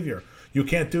their behavior. You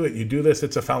can't do it. You do this,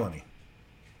 it's a felony.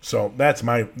 So that's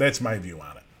my view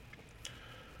on it.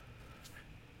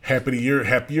 Happy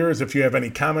years. If you have any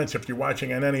comments, if you're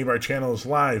watching on any of our channels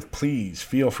live, please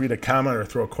feel free to comment or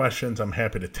throw questions. I'm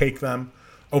happy to take them.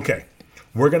 Okay.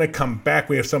 We're going to come back.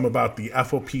 We have some about the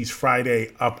FOP's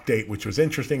Friday update, which was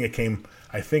interesting.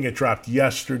 I think it dropped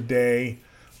yesterday.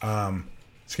 It's going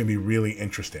to be really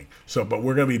interesting. But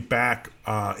we're going to be back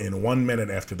in 1 minute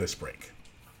after this break.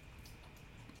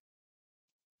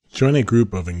 Join a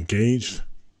group of engaged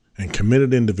and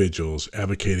committed individuals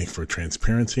advocating for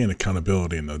transparency and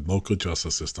accountability in the local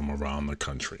justice system around the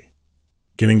country.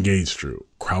 Get engaged through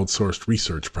crowdsourced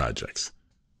research projects,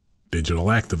 digital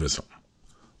activism,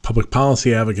 public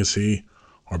policy advocacy,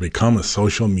 or become a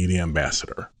social media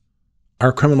ambassador.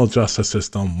 Our criminal justice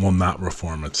system will not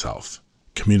reform itself.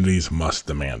 Communities must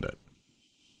demand it.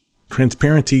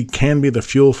 Transparency can be the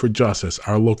fuel for justice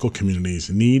our local communities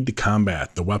need to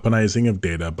combat the weaponizing of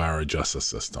data by our justice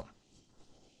system.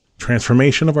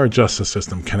 Transformation of our justice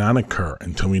system cannot occur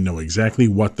until we know exactly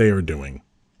what they are doing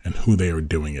and who they are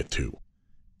doing it to.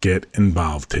 Get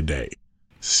involved today.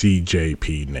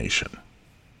 CJP Nation.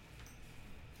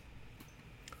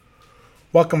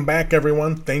 Welcome back,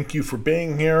 everyone. Thank you for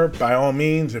being here. By all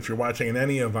means, if you're watching in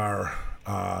any of our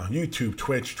YouTube,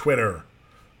 Twitch, Twitter,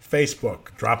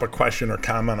 Facebook, drop a question or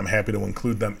comment. I'm happy to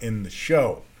include them in the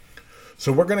show.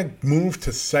 So we're going to move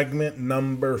to segment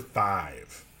number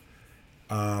 5.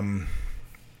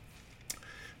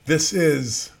 This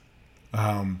is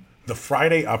the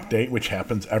Friday update, which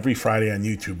happens every Friday on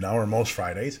YouTube now, or most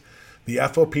Fridays. The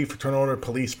FOP, Fraternal Order of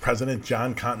Police President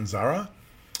John Catanzara,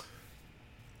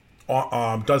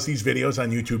 does these videos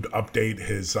on YouTube to update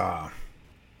his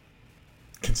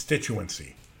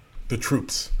constituency, the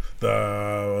troops,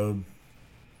 the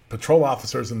patrol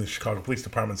officers in the Chicago Police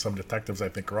Department. Some detectives, I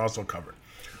think, are also covered.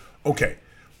 Okay,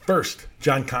 first,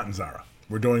 John Catanzara.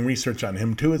 We're doing research on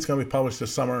him too. It's going to be published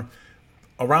this summer.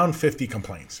 Around 50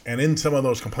 complaints. And in some of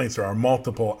those complaints, there are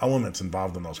multiple elements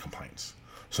involved in those complaints.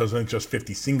 So it's not just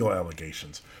 50 single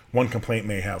allegations. One complaint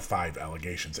may have 5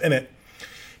 allegations in it.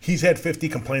 He's had 50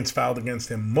 complaints filed against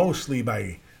him, mostly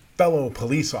by fellow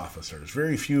police officers,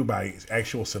 very few by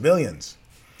actual civilians.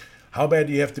 How bad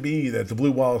do you have to be that the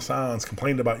Blue Wall of Silence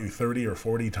complained about you 30 or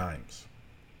 40 times?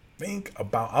 Think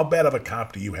about how bad of a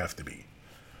cop do you have to be?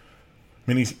 I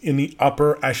mean, he's in the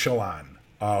upper echelon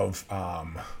of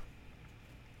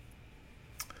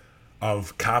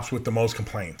cops with the most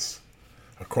complaints,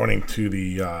 according to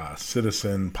the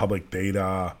Citizen Public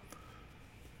Data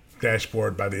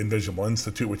dashboard by the Invisible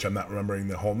Institute, which I'm not remembering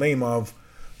the whole name of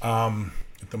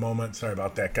at the moment. Sorry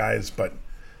about that, guys. But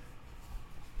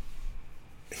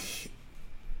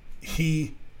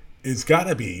he is got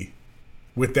to be,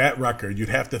 with that record, you'd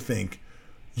have to think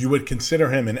you would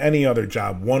consider him in any other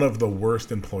job one of the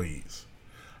worst employees.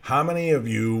 How many of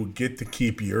you get to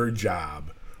keep your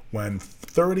job when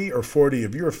 30 or 40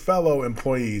 of your fellow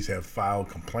employees have filed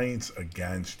complaints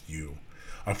against you?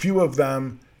 A few of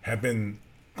them have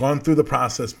gone through the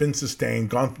process, been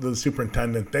sustained, gone through the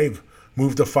superintendent. They've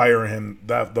moved to fire him.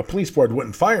 The police board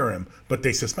wouldn't fire him, but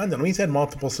they suspended him. He's had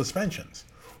multiple suspensions.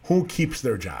 Who keeps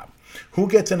their job? Who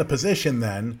gets in a position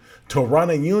then to run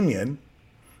a union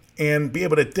and be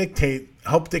able to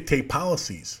help dictate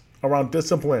policies around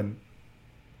discipline?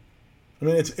 I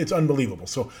mean, it's unbelievable.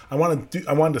 So I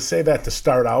wanted to say that to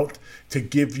start out, to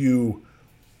give you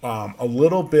a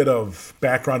little bit of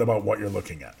background about what you're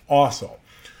looking at. Also,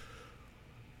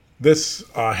 this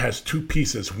has 2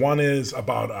 pieces. One is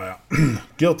about a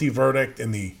guilty verdict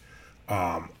in the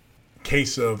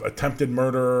case of attempted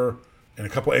murder and a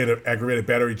couple of aggravated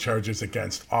battery charges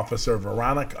against Officer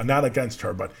Veronica, not against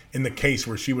her, but in the case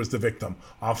where she was the victim.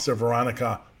 Officer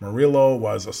Veronica Murillo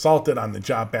was assaulted on the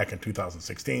job back in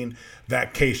 2016.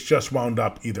 That case just wound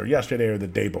up either yesterday or the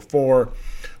day before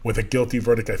with a guilty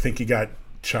verdict. I think he got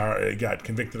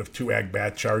convicted of 2 ag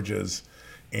bat charges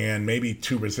and maybe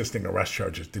 2 resisting arrest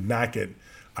charges. Did not get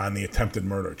on the attempted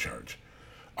murder charge.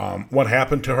 What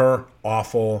happened to her?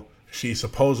 Awful. She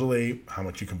supposedly, how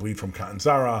much you can believe from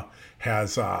Catanzara,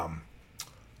 has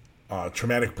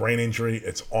traumatic brain injury.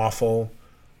 It's awful.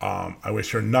 I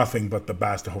wish her nothing but the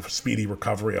best. I hope for speedy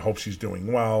recovery. I hope she's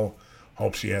doing well.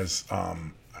 Hope she has, I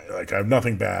have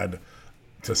nothing bad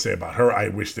to say about her. I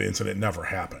wish the incident never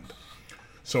happened.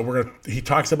 So he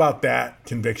talks about that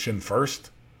conviction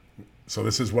first. So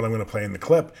this is what I'm going to play in the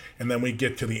clip. And then we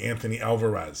get to the Anthony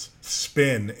Alvarez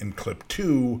spin in clip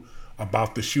 2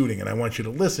 about the shooting. And I want you to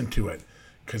listen to it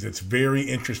because it's very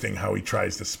interesting how he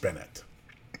tries to spin it.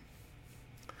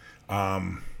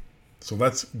 So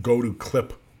let's go to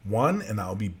clip 1 and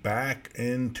I'll be back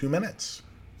in 2 minutes.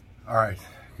 All right.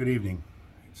 Good evening.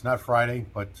 It's not Friday,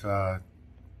 but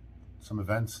some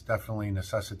events definitely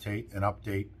necessitate an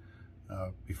update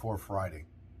before Friday.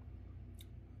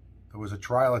 There was a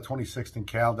trial at 26th and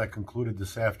Cal that concluded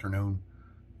this afternoon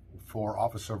for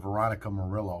Officer Veronica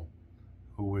Murillo,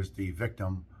 who was the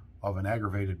victim of an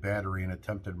aggravated battery and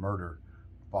attempted murder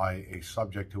by a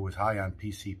subject who was high on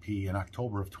PCP in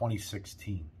October of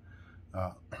 2016.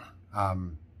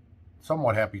 I'm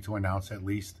somewhat happy to announce, at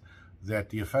least, that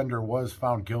the offender was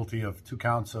found guilty of 2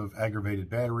 counts of aggravated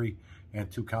battery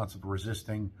and 2 counts of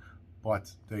resisting,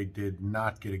 but they did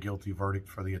not get a guilty verdict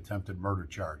for the attempted murder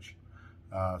charge.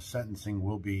 Sentencing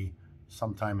will be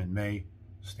sometime in May.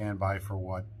 Stand by for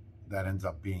what that ends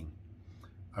up being.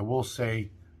 I will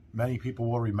say many people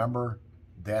will remember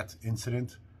that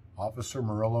incident. Officer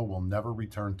Murillo will never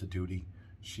return to duty.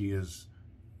 She has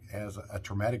a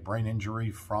traumatic brain injury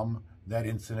from that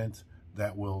incident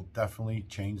that will definitely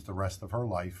change the rest of her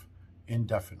life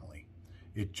indefinitely.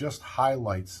 It just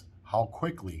highlights how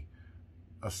quickly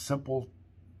a simple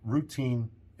routine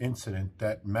incident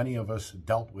that many of us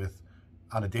dealt with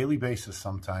on a daily basis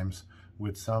sometimes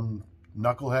with some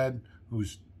knucklehead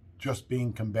who's just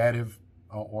being combative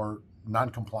or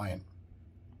non-compliant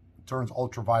turns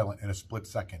ultra-violent in a split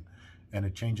second, and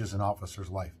it changes an officer's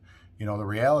life. The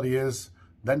reality is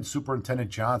then Superintendent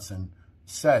Johnson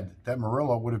said that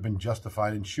Murillo would have been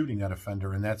justified in shooting that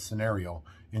offender in that scenario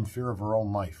in fear of her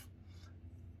own life.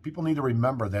 People need to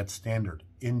remember that standard,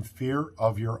 in fear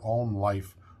of your own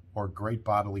life or great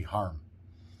bodily harm.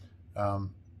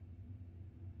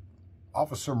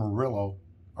 Officer Murillo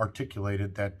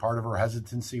articulated that part of her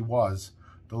hesitancy was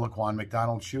the Laquan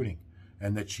McDonald shooting,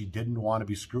 and that she didn't want to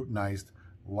be scrutinized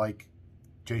like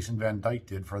Jason Van Dyke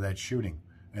did for that shooting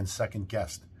and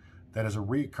second-guessed. That is a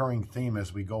recurring theme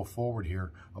as we go forward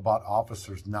here about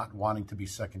officers not wanting to be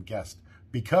second-guessed,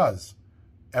 because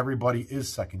everybody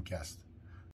is second-guessed.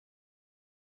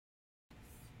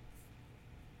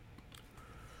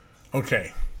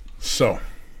 Okay, so,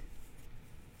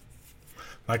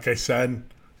 like I said,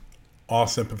 all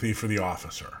sympathy for the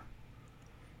officer.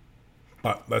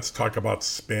 But let's talk about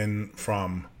spin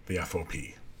from the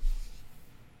FOP.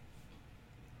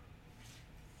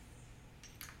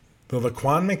 The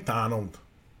Laquan McDonald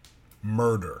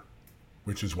murder,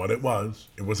 which is what it was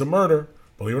a murder.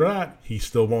 Believe it or not, he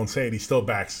still won't say it. He still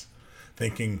backs,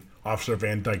 thinking Officer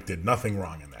Van Dyke did nothing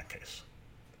wrong in that case.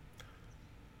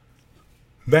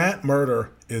 That murder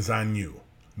is on you.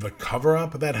 The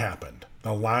cover-up that happened,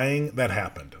 the lying that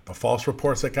happened, the false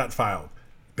reports that got filed,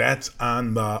 that's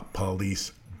on the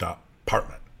police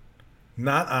department,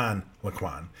 not on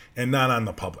Laquan and not on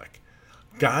the public.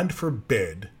 God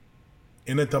forbid,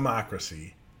 in a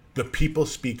democracy, the people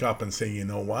speak up and say, you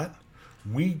know what?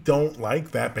 We don't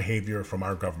like that behavior from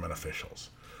our government officials.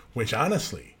 Which,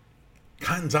 honestly,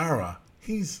 Catanzara,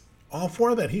 he's all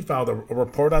for that. He filed a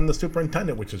report on the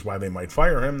superintendent, which is why they might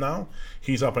fire him now.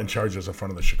 He's up on charges in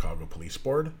front of the Chicago Police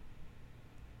Board.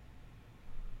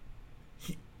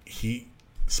 He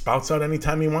spouts out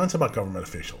anytime he wants about government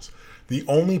officials. The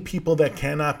only people that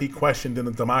cannot be questioned in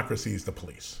a democracy is the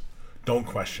police. Don't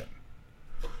question.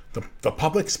 The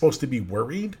public's supposed to be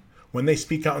worried when they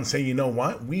speak out and say, you know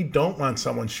what? We don't want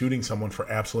someone shooting someone for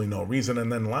absolutely no reason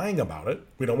and then lying about it.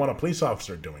 We don't want a police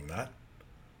officer doing that.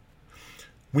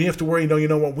 We have to worry, you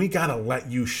know what? We got to let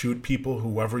you shoot people,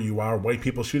 whoever you are. White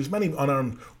people, shoot as many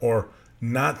unarmed or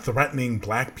not threatening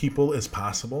black people as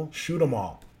possible. Shoot them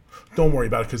all. Don't worry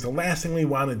about it, because the last thing we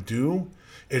want to do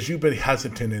is you be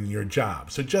hesitant in your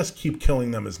job. So just keep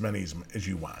killing them as many as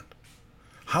you want.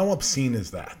 How obscene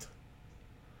is that?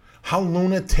 How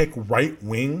lunatic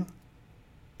right-wing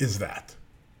is that?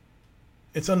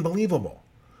 It's unbelievable.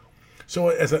 So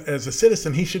as a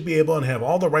citizen, he should be able to have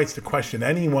all the rights to question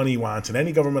anyone he wants and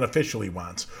any government official he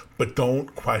wants, but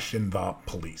don't question the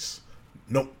police.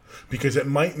 Nope, because it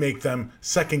might make them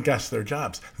second-guess their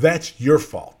jobs. That's your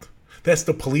fault. That's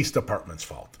the police department's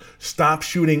fault. Stop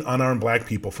shooting unarmed black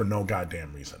people for no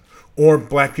goddamn reason. Or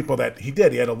black people that he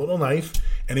did. He had a little knife,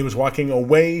 and he was walking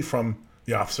away from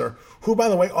the officer, who, by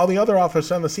the way, all the other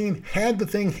officers on the scene had the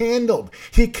thing handled.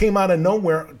 He came out of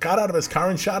nowhere, got out of his car,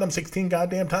 and shot him 16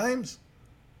 goddamn times.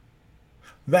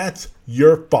 That's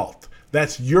your fault.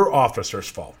 That's your officer's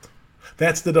fault.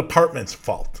 That's the department's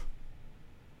fault.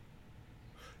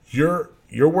 You're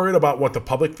worried about what the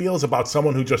public feels about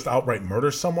someone who just outright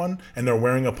murders someone and they're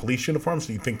wearing a police uniform,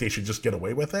 so you think they should just get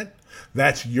away with it?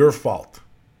 That's your fault.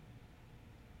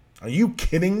 Are you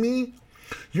kidding me?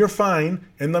 You're fine.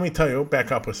 And let me tell you,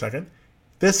 back up a second.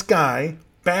 This guy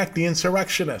backed the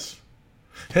insurrectionists.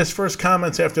 His first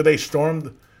comments after they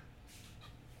stormed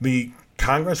the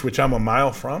Congress, which I'm a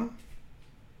mile from,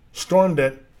 stormed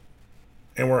it,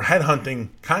 and were headhunting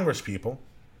Congress people.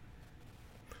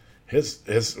 His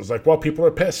was like, well, people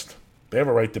are pissed. They have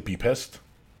a right to be pissed.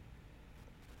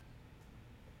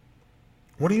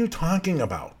 What are you talking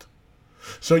about?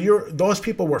 So those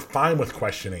people were fine with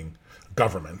questioning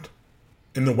government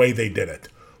in the way they did it.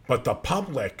 But the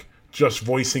public just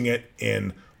voicing it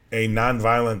in a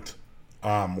nonviolent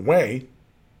way,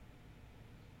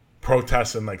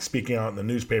 protesting, like speaking out in the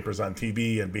newspapers, on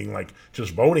TV, and being like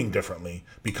just voting differently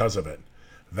because of it.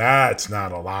 That's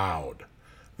not allowed.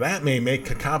 That may make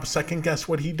a cop second guess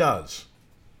what he does.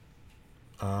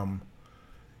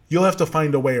 You'll have to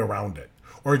find a way around it.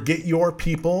 Or get your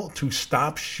people to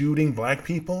stop shooting black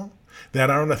people that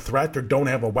aren't a threat or don't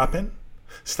have a weapon.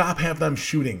 Stop having them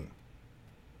shooting.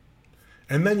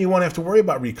 And then you won't have to worry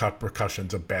about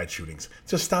repercussions of bad shootings.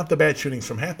 Just stop the bad shootings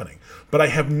from happening. But I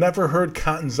have never heard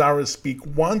Catanzaro speak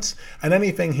once on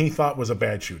anything he thought was a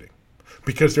bad shooting.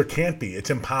 Because there can't be. It's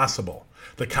impossible.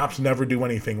 The cops never do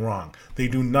anything wrong. They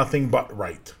do nothing but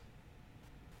right.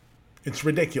 It's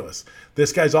ridiculous.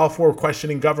 This guy's all for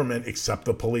questioning government except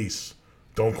the police.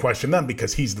 Don't question them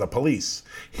because he's the police.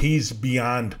 He's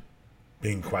beyond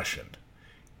being questioned.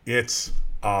 It's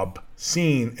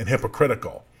obscene and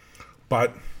hypocritical.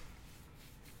 But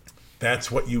that's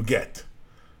what you get.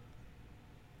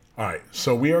 All right,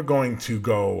 so we are going to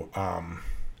go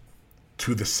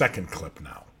to the second clip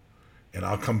now. And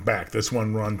I'll come back. This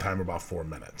one run time about 4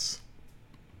 minutes.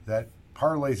 That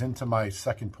parlays into my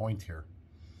second point here.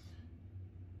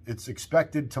 It's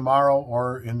expected tomorrow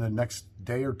or in the next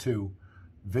day or two,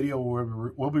 video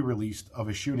will be released of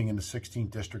a shooting in the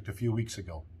 16th district a few weeks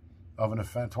ago of an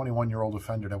 21-year-old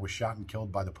offender that was shot and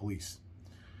killed by the police.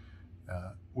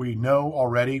 We know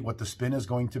already what the spin is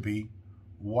going to be,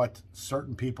 what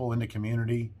certain people in the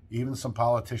community, even some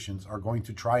politicians, are going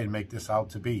to try and make this out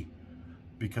to be,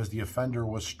 because the offender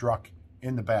was struck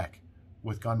in the back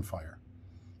with gunfire.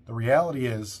 The reality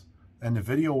is, and the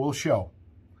video will show,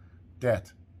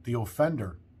 that the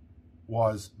offender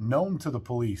was known to the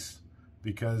police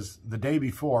because the day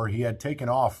before he had taken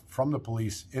off from the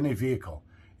police in a vehicle.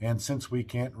 And since we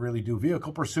can't really do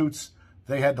vehicle pursuits,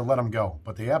 they had to let him go.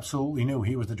 But they absolutely knew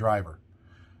he was the driver.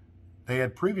 They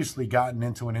had previously gotten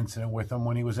into an incident with him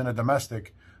when he was in a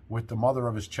domestic with the mother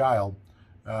of his child,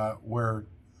 where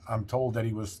I'm told that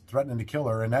he was threatening to kill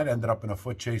her, and that ended up in a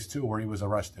foot chase too, where he was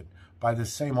arrested by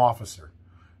this same officer.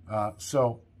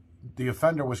 So the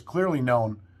offender was clearly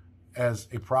known as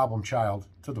a problem child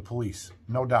to the police,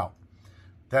 no doubt.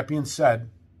 That being said,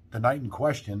 the night in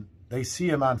question, they see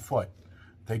him on foot.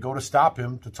 They go to stop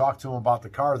him to talk to him about the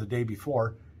car the day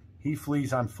before. He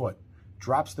flees on foot,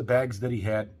 drops the bags that he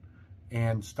had,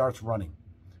 and starts running,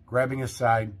 grabbing his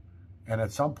side, and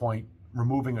at some point,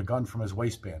 removing a gun from his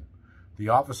waistband. The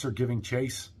officer giving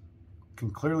chase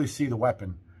can clearly see the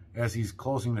weapon as he's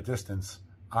closing the distance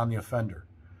on the offender.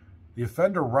 The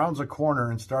offender rounds a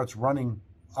corner and starts running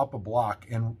up a block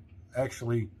and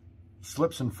actually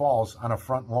slips and falls on a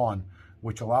front lawn,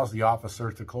 which allows the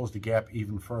officer to close the gap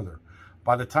even further.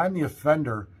 By the time the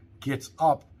offender gets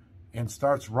up and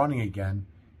starts running again,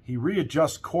 he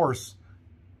readjusts course,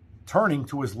 turning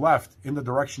to his left in the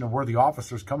direction of where the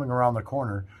officer's coming around the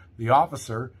corner. The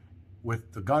officer,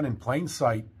 with the gun in plain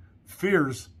sight,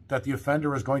 fears that the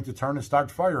offender is going to turn and start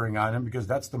firing on him because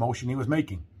that's the motion he was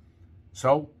making.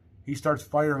 So he starts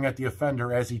firing at the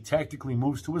offender as he tactically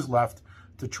moves to his left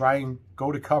to try and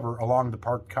go to cover along the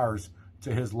parked cars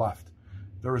to his left.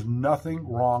 There is nothing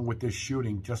wrong with this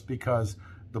shooting just because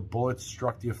the bullets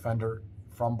struck the offender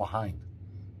from behind.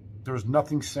 There's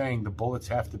nothing saying the bullets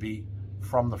have to be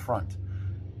from the front.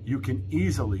 You can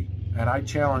easily, and I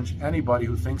challenge anybody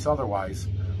who thinks otherwise,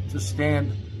 to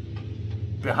stand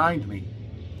behind me,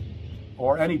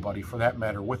 or anybody for that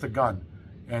matter, with a gun.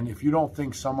 And if you don't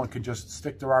think someone could just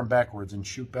stick their arm backwards and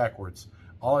shoot backwards,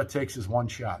 all it takes is one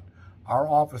shot. Our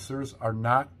officers are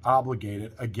not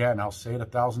obligated, again, I'll say it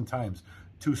 1,000 times,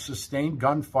 to sustain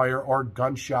gunfire or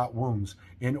gunshot wounds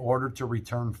in order to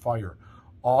return fire.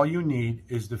 All you need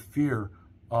is the fear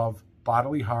of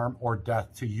bodily harm or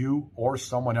death to you or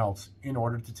someone else in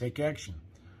order to take action.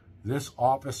 This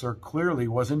officer clearly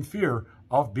was in fear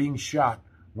of being shot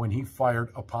when he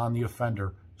fired upon the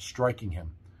offender, striking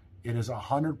him. It is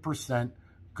 100%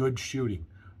 good shooting,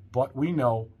 but we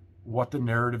know what the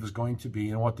narrative is going to be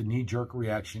and what the knee-jerk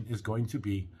reaction is going to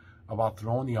be about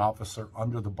throwing the officer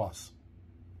under the bus.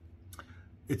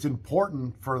 It's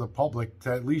important for the public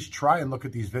to at least try and look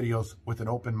at these videos with an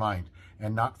open mind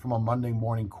and not from a Monday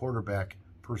morning quarterback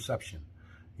perception.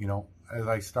 You know, as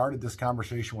I started this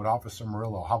conversation with Officer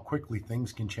Murillo, how quickly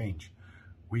things can change.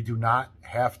 We do not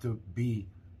have to be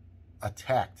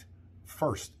attacked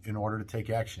first in order to take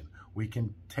action. We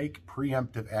can take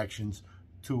preemptive actions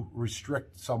to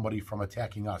restrict somebody from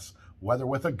attacking us, whether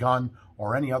with a gun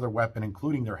or any other weapon,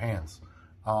 including their hands.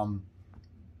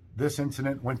 This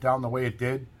incident went down the way it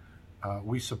did.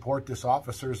 We support this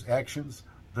officer's actions.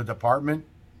 The department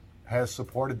has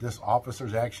supported this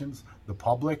officer's actions. The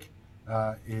public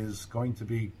is going to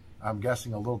be, I'm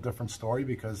guessing, a little different story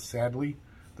because sadly,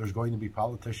 there's going to be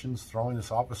politicians throwing this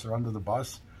officer under the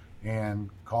bus and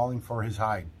calling for his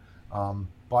hide.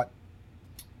 But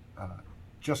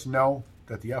just know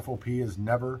that the FOP is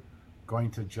never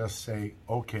going to just say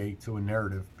okay to a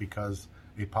narrative because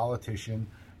a politician,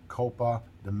 COPA,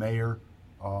 the mayor,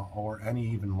 or any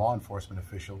even law enforcement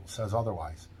official says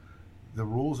otherwise. The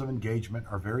rules of engagement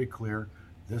are very clear.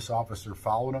 This officer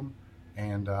followed them,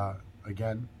 and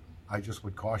again, I just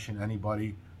would caution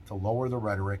anybody to lower the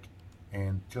rhetoric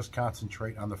and just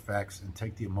concentrate on the facts and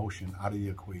take the emotion out of the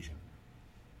equation.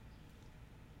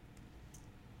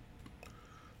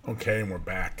 Okay, and we're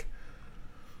back.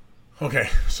 Okay,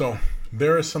 so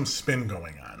there is some spin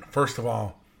going on. First of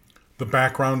all, the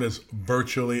background is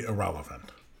virtually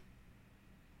irrelevant.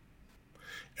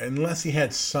 Unless he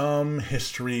had some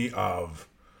history of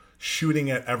shooting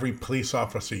at every police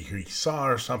officer he saw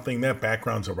or something, that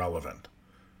background's irrelevant.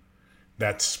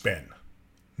 That's spin.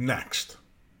 Next.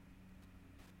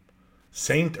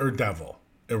 Saint or devil,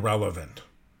 irrelevant.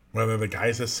 Whether the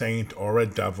guy's a saint or a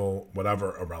devil,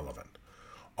 whatever, irrelevant.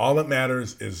 All that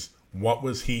matters is what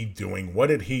was he doing? What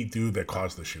did he do that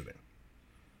caused the shooting?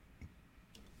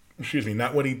 Excuse me,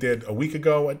 not what he did a week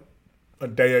ago, a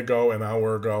day ago, an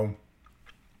hour ago,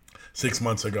 6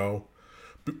 months ago.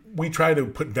 We try to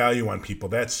put value on people.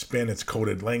 That's spin, it's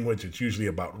coded language. It's usually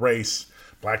about race,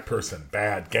 black person,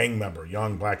 bad, gang member,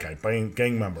 young black guy,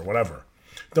 gang member, whatever.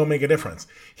 Don't make a difference.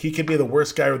 He could be the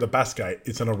worst guy or the best guy.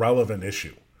 It's an irrelevant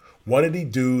issue. What did he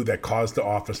do that caused the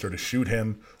officer to shoot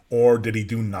him, or did he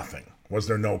do nothing? Was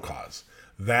there no cause?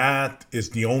 That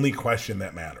is the only question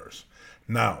that matters.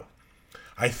 Now,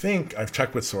 I think I've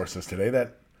checked with sources today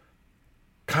that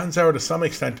Canzaro to some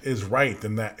extent is right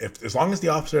in that as long as the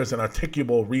officer has an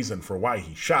articulable reason for why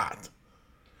he shot,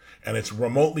 and it's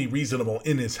remotely reasonable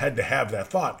in his head to have that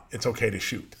thought, it's okay to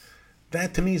shoot.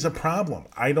 That to me is a problem.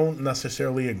 I don't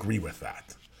necessarily agree with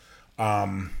that.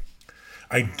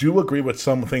 I do agree with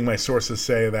something my sources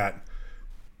say that,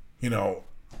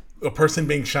 a person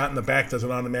being shot in the back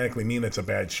doesn't automatically mean it's a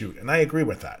bad shoot. And I agree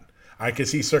with that. I can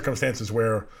see circumstances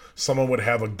where someone would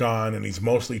have a gun and he's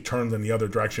mostly turned in the other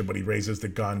direction, but he raises the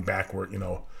gun backward,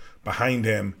 behind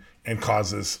him and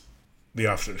causes the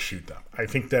officer to shoot them. I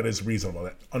think that is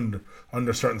reasonable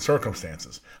under certain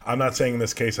circumstances. I'm not saying in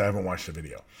this case, I haven't watched the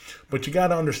video. But you got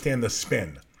to understand the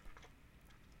spin.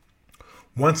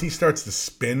 Once he starts to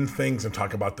spin things and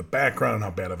talk about the background,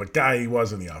 how bad of a guy he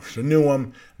was, and the officer knew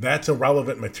him, that's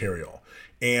irrelevant material.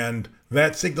 And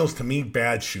that signals to me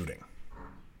bad shooting.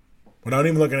 Without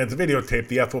even looking at the videotape,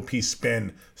 the FOP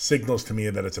spin signals to me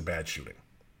that it's a bad shooting.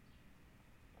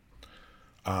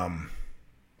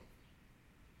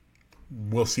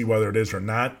 We'll see whether it is or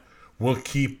not. We'll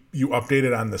keep you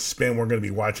updated on the spin. We're going to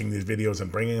be watching these videos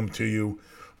and bringing them to you.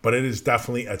 But it is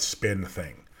definitely a spin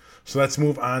thing. So let's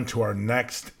move on to our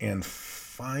next and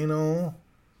final.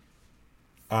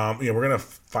 We're going to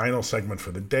final segment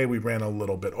for the day. We ran a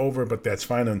little bit over, but that's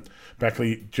fine. And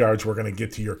Beckley, George, we're going to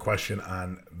get to your question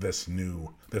on this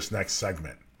next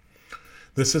segment.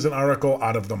 This is an article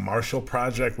out of the Marshall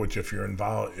Project, which if you're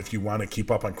involved, if you want to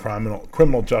keep up on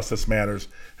criminal justice matters,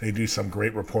 they do some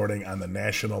great reporting on the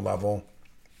national level.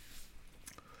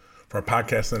 For our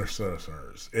podcast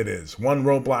listeners, it is one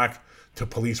roadblock to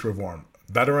police reform: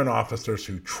 veteran officers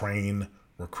who train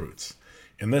recruits.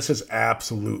 And this is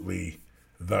absolutely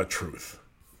the truth.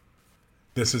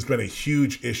 This has been a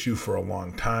huge issue for a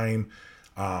long time.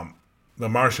 The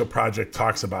Marshall Project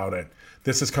talks about it.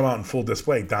 This has come out in full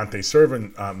display.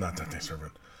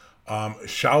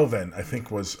 Chauvin, I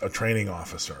think, was a training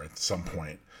officer at some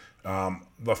point.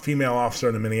 The female officer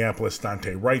in the Minneapolis,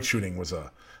 Dante Wright shooting, was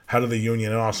a head of the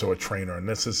union and also a trainer. And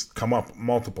this has come up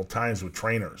multiple times with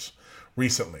trainers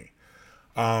recently.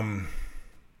 The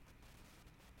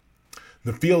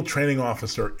field training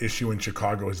officer issue in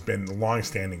Chicago has been a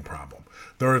long-standing problem.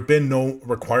 There have been no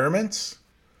requirements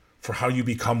for how you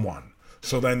become one.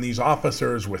 So then these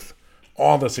officers with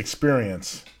all this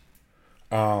experience,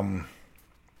 but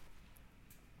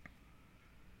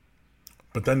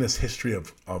then this history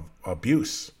of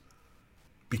abuse,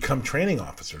 become training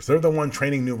officers. They're the one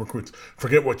training new recruits.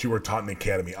 Forget what you were taught in the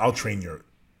academy. I'll train you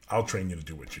to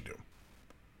do what you do.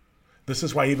 This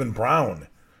is why even Brown,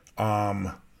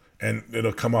 and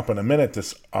it'll come up in a minute,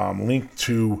 this link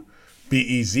to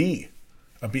BEZ,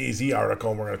 a BEZ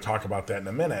article, and we're going to talk about that in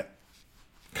a minute,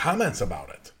 comments about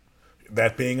it,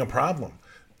 that being a problem.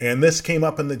 And this came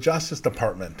up in the Justice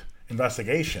Department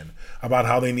investigation about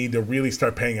how they need to really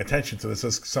start paying attention to this.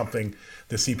 This is something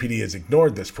the CPD has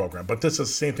ignored, this program. But this is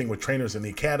the same thing with trainers in the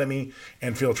academy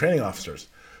and field training officers.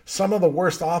 Some of the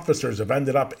worst officers have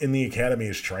ended up in the academy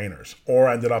as trainers or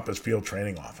ended up as field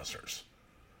training officers.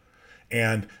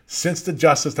 And since the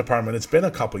Justice Department, it's been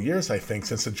a couple years, I think,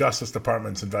 since the Justice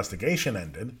Department's investigation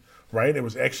ended, right? It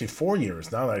was actually 4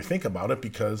 years now that I think about it,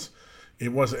 because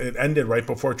it ended right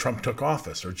before Trump took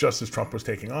office, or just as Trump was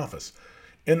taking office.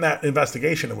 In that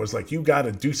investigation, it was like, you got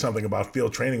to do something about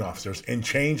field training officers and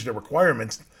change the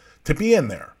requirements to be in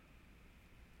there.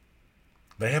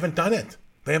 They haven't done it.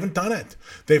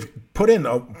 They've put in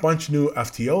a bunch of new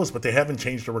FTOs, but they haven't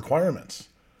changed the requirements.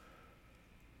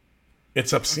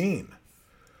 It's obscene.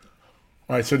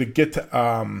 All right, so to get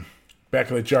to back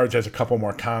of the Judge has a couple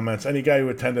more comments. Any guy who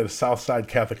attended a Southside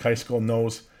Catholic high school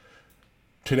knows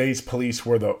today's police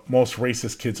were the most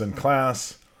racist kids in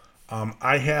class.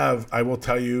 I will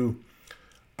tell you,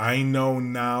 I know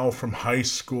now from high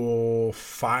school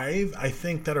 5, I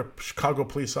think, that are Chicago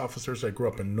police officers. I grew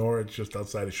up in Norwich, just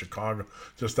outside of Chicago,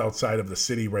 just outside of the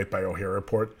city, right by O'Hare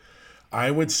Airport.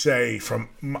 I would say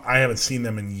I haven't seen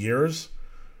them in years,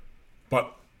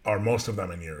 or most of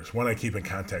them in years. One I keep in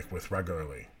contact with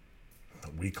regularly,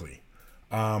 weekly.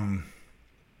 3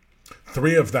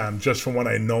 of them, just from what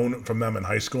I known from them in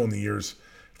high school, in the years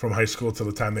from high school to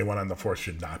the time they went on the force,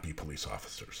 should not be police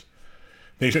officers.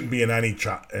 They shouldn't be in any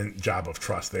job of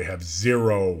trust. They have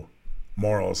zero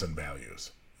morals and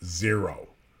values. Zero.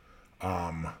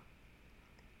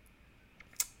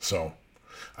 So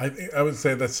I would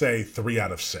say, let's say 3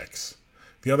 out of 6.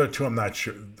 The other 2, I'm not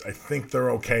sure. I think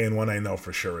they're okay, and one I know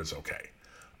for sure is okay.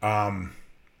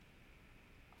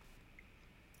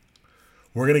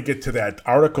 We're going to get to that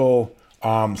article.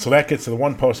 So that gets to the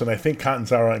one post, and I think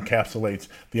Catanzaro encapsulates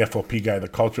the FOP guy, the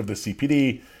culture of the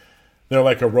CPD. They're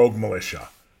like a rogue militia.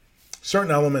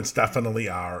 Certain elements definitely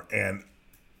are, and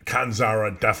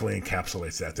Catanzaro definitely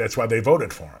encapsulates that. That's why they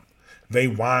voted for him. They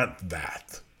want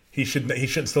that. He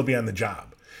shouldn't still be on the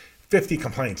job. 50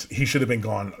 complaints. He should have been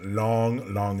gone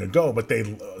long ago, but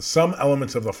some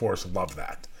elements of the force love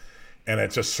that. And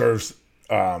it just serves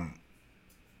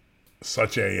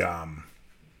such a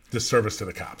disservice to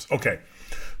the cops. Okay,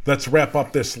 let's wrap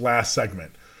up this last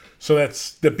segment. So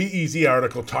that's the BEZ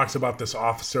article talks about this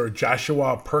officer,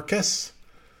 Joshua Purkis.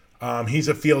 He's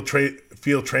a field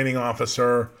training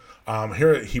officer.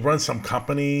 Here he runs some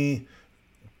company,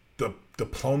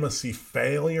 Diplomacy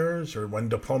Failures, or When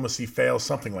Diplomacy Fails,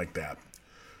 something like that.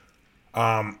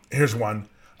 Here's one.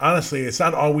 Honestly, it's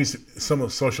not always some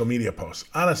of social media posts.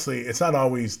 Honestly, it's not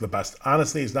always the best.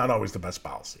 Honestly, it's not always the best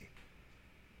policy.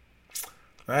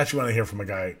 I actually want to hear from a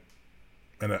guy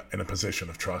in a position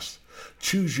of trust.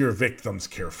 Choose your victims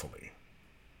carefully.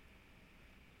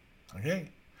 Okay?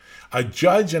 A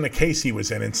judge in a case he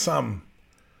was in some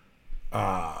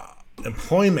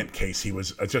employment case, he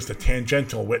was just a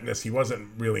tangential witness. He wasn't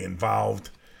really involved.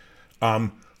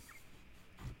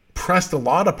 Pressed the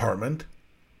law department,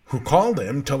 who called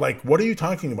him to, like, what are you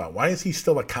talking about? Why is he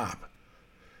still a cop?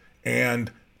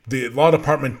 And the law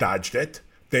department dodged it.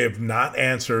 They have not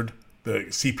answered the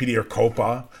CPD or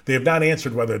COPA. They have not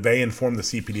answered whether they informed the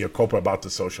CPD or COPA about the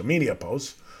social media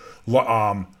posts.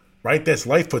 Right? This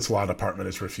Lightfoot's law department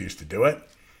has refused to do it.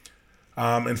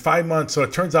 In 5 months, so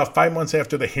it turns out 5 months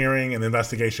after the hearing and the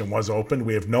investigation was opened,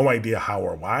 we have no idea how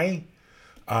or why.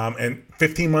 And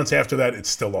 15 months after that, it's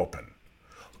still open.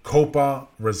 COPA,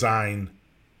 resign,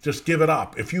 just give it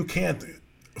up. If you can't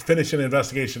finish an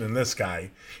investigation in this guy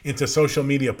into social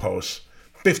media posts,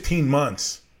 15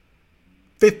 months.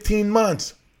 15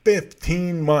 months.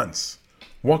 15 months.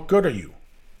 What good are you?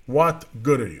 What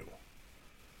good are you?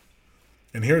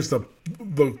 And here's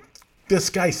this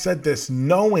guy said this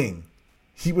knowing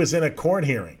he was in a court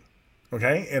hearing,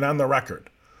 okay? And on the record.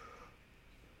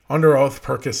 Under oath,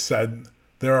 Purkis said,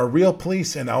 there are real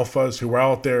police and alphas who are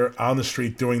out there on the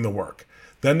street doing the work.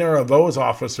 Then there are those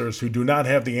officers who do not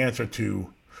have the answer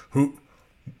to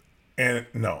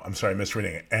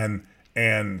misreading it.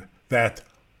 And that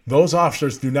those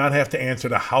officers do not have to answer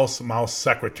to house mouse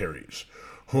secretaries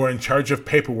who are in charge of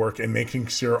paperwork and making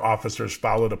sure officers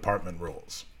follow department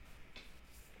rules.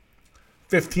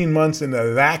 15 months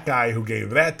into that guy who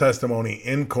gave that testimony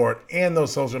in court and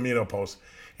those social media posts,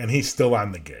 and he's still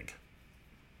on the gig.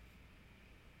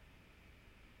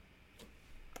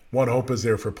 What hope is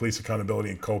there for police accountability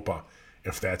in COPA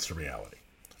if that's the reality?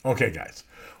 Okay, guys.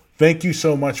 Thank you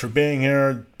so much for being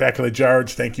here. Back of the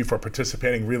Judge, thank you for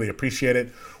participating. Really appreciate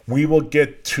it. We will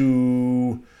get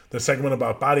to the segment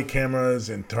about body cameras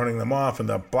and turning them off and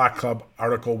the Block Club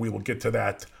article. We will get to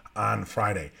that on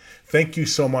Friday. Thank you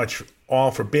so much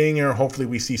all for being here. Hopefully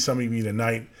we see some of you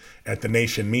tonight at the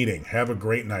Nation meeting. Have a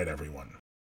great night, everyone.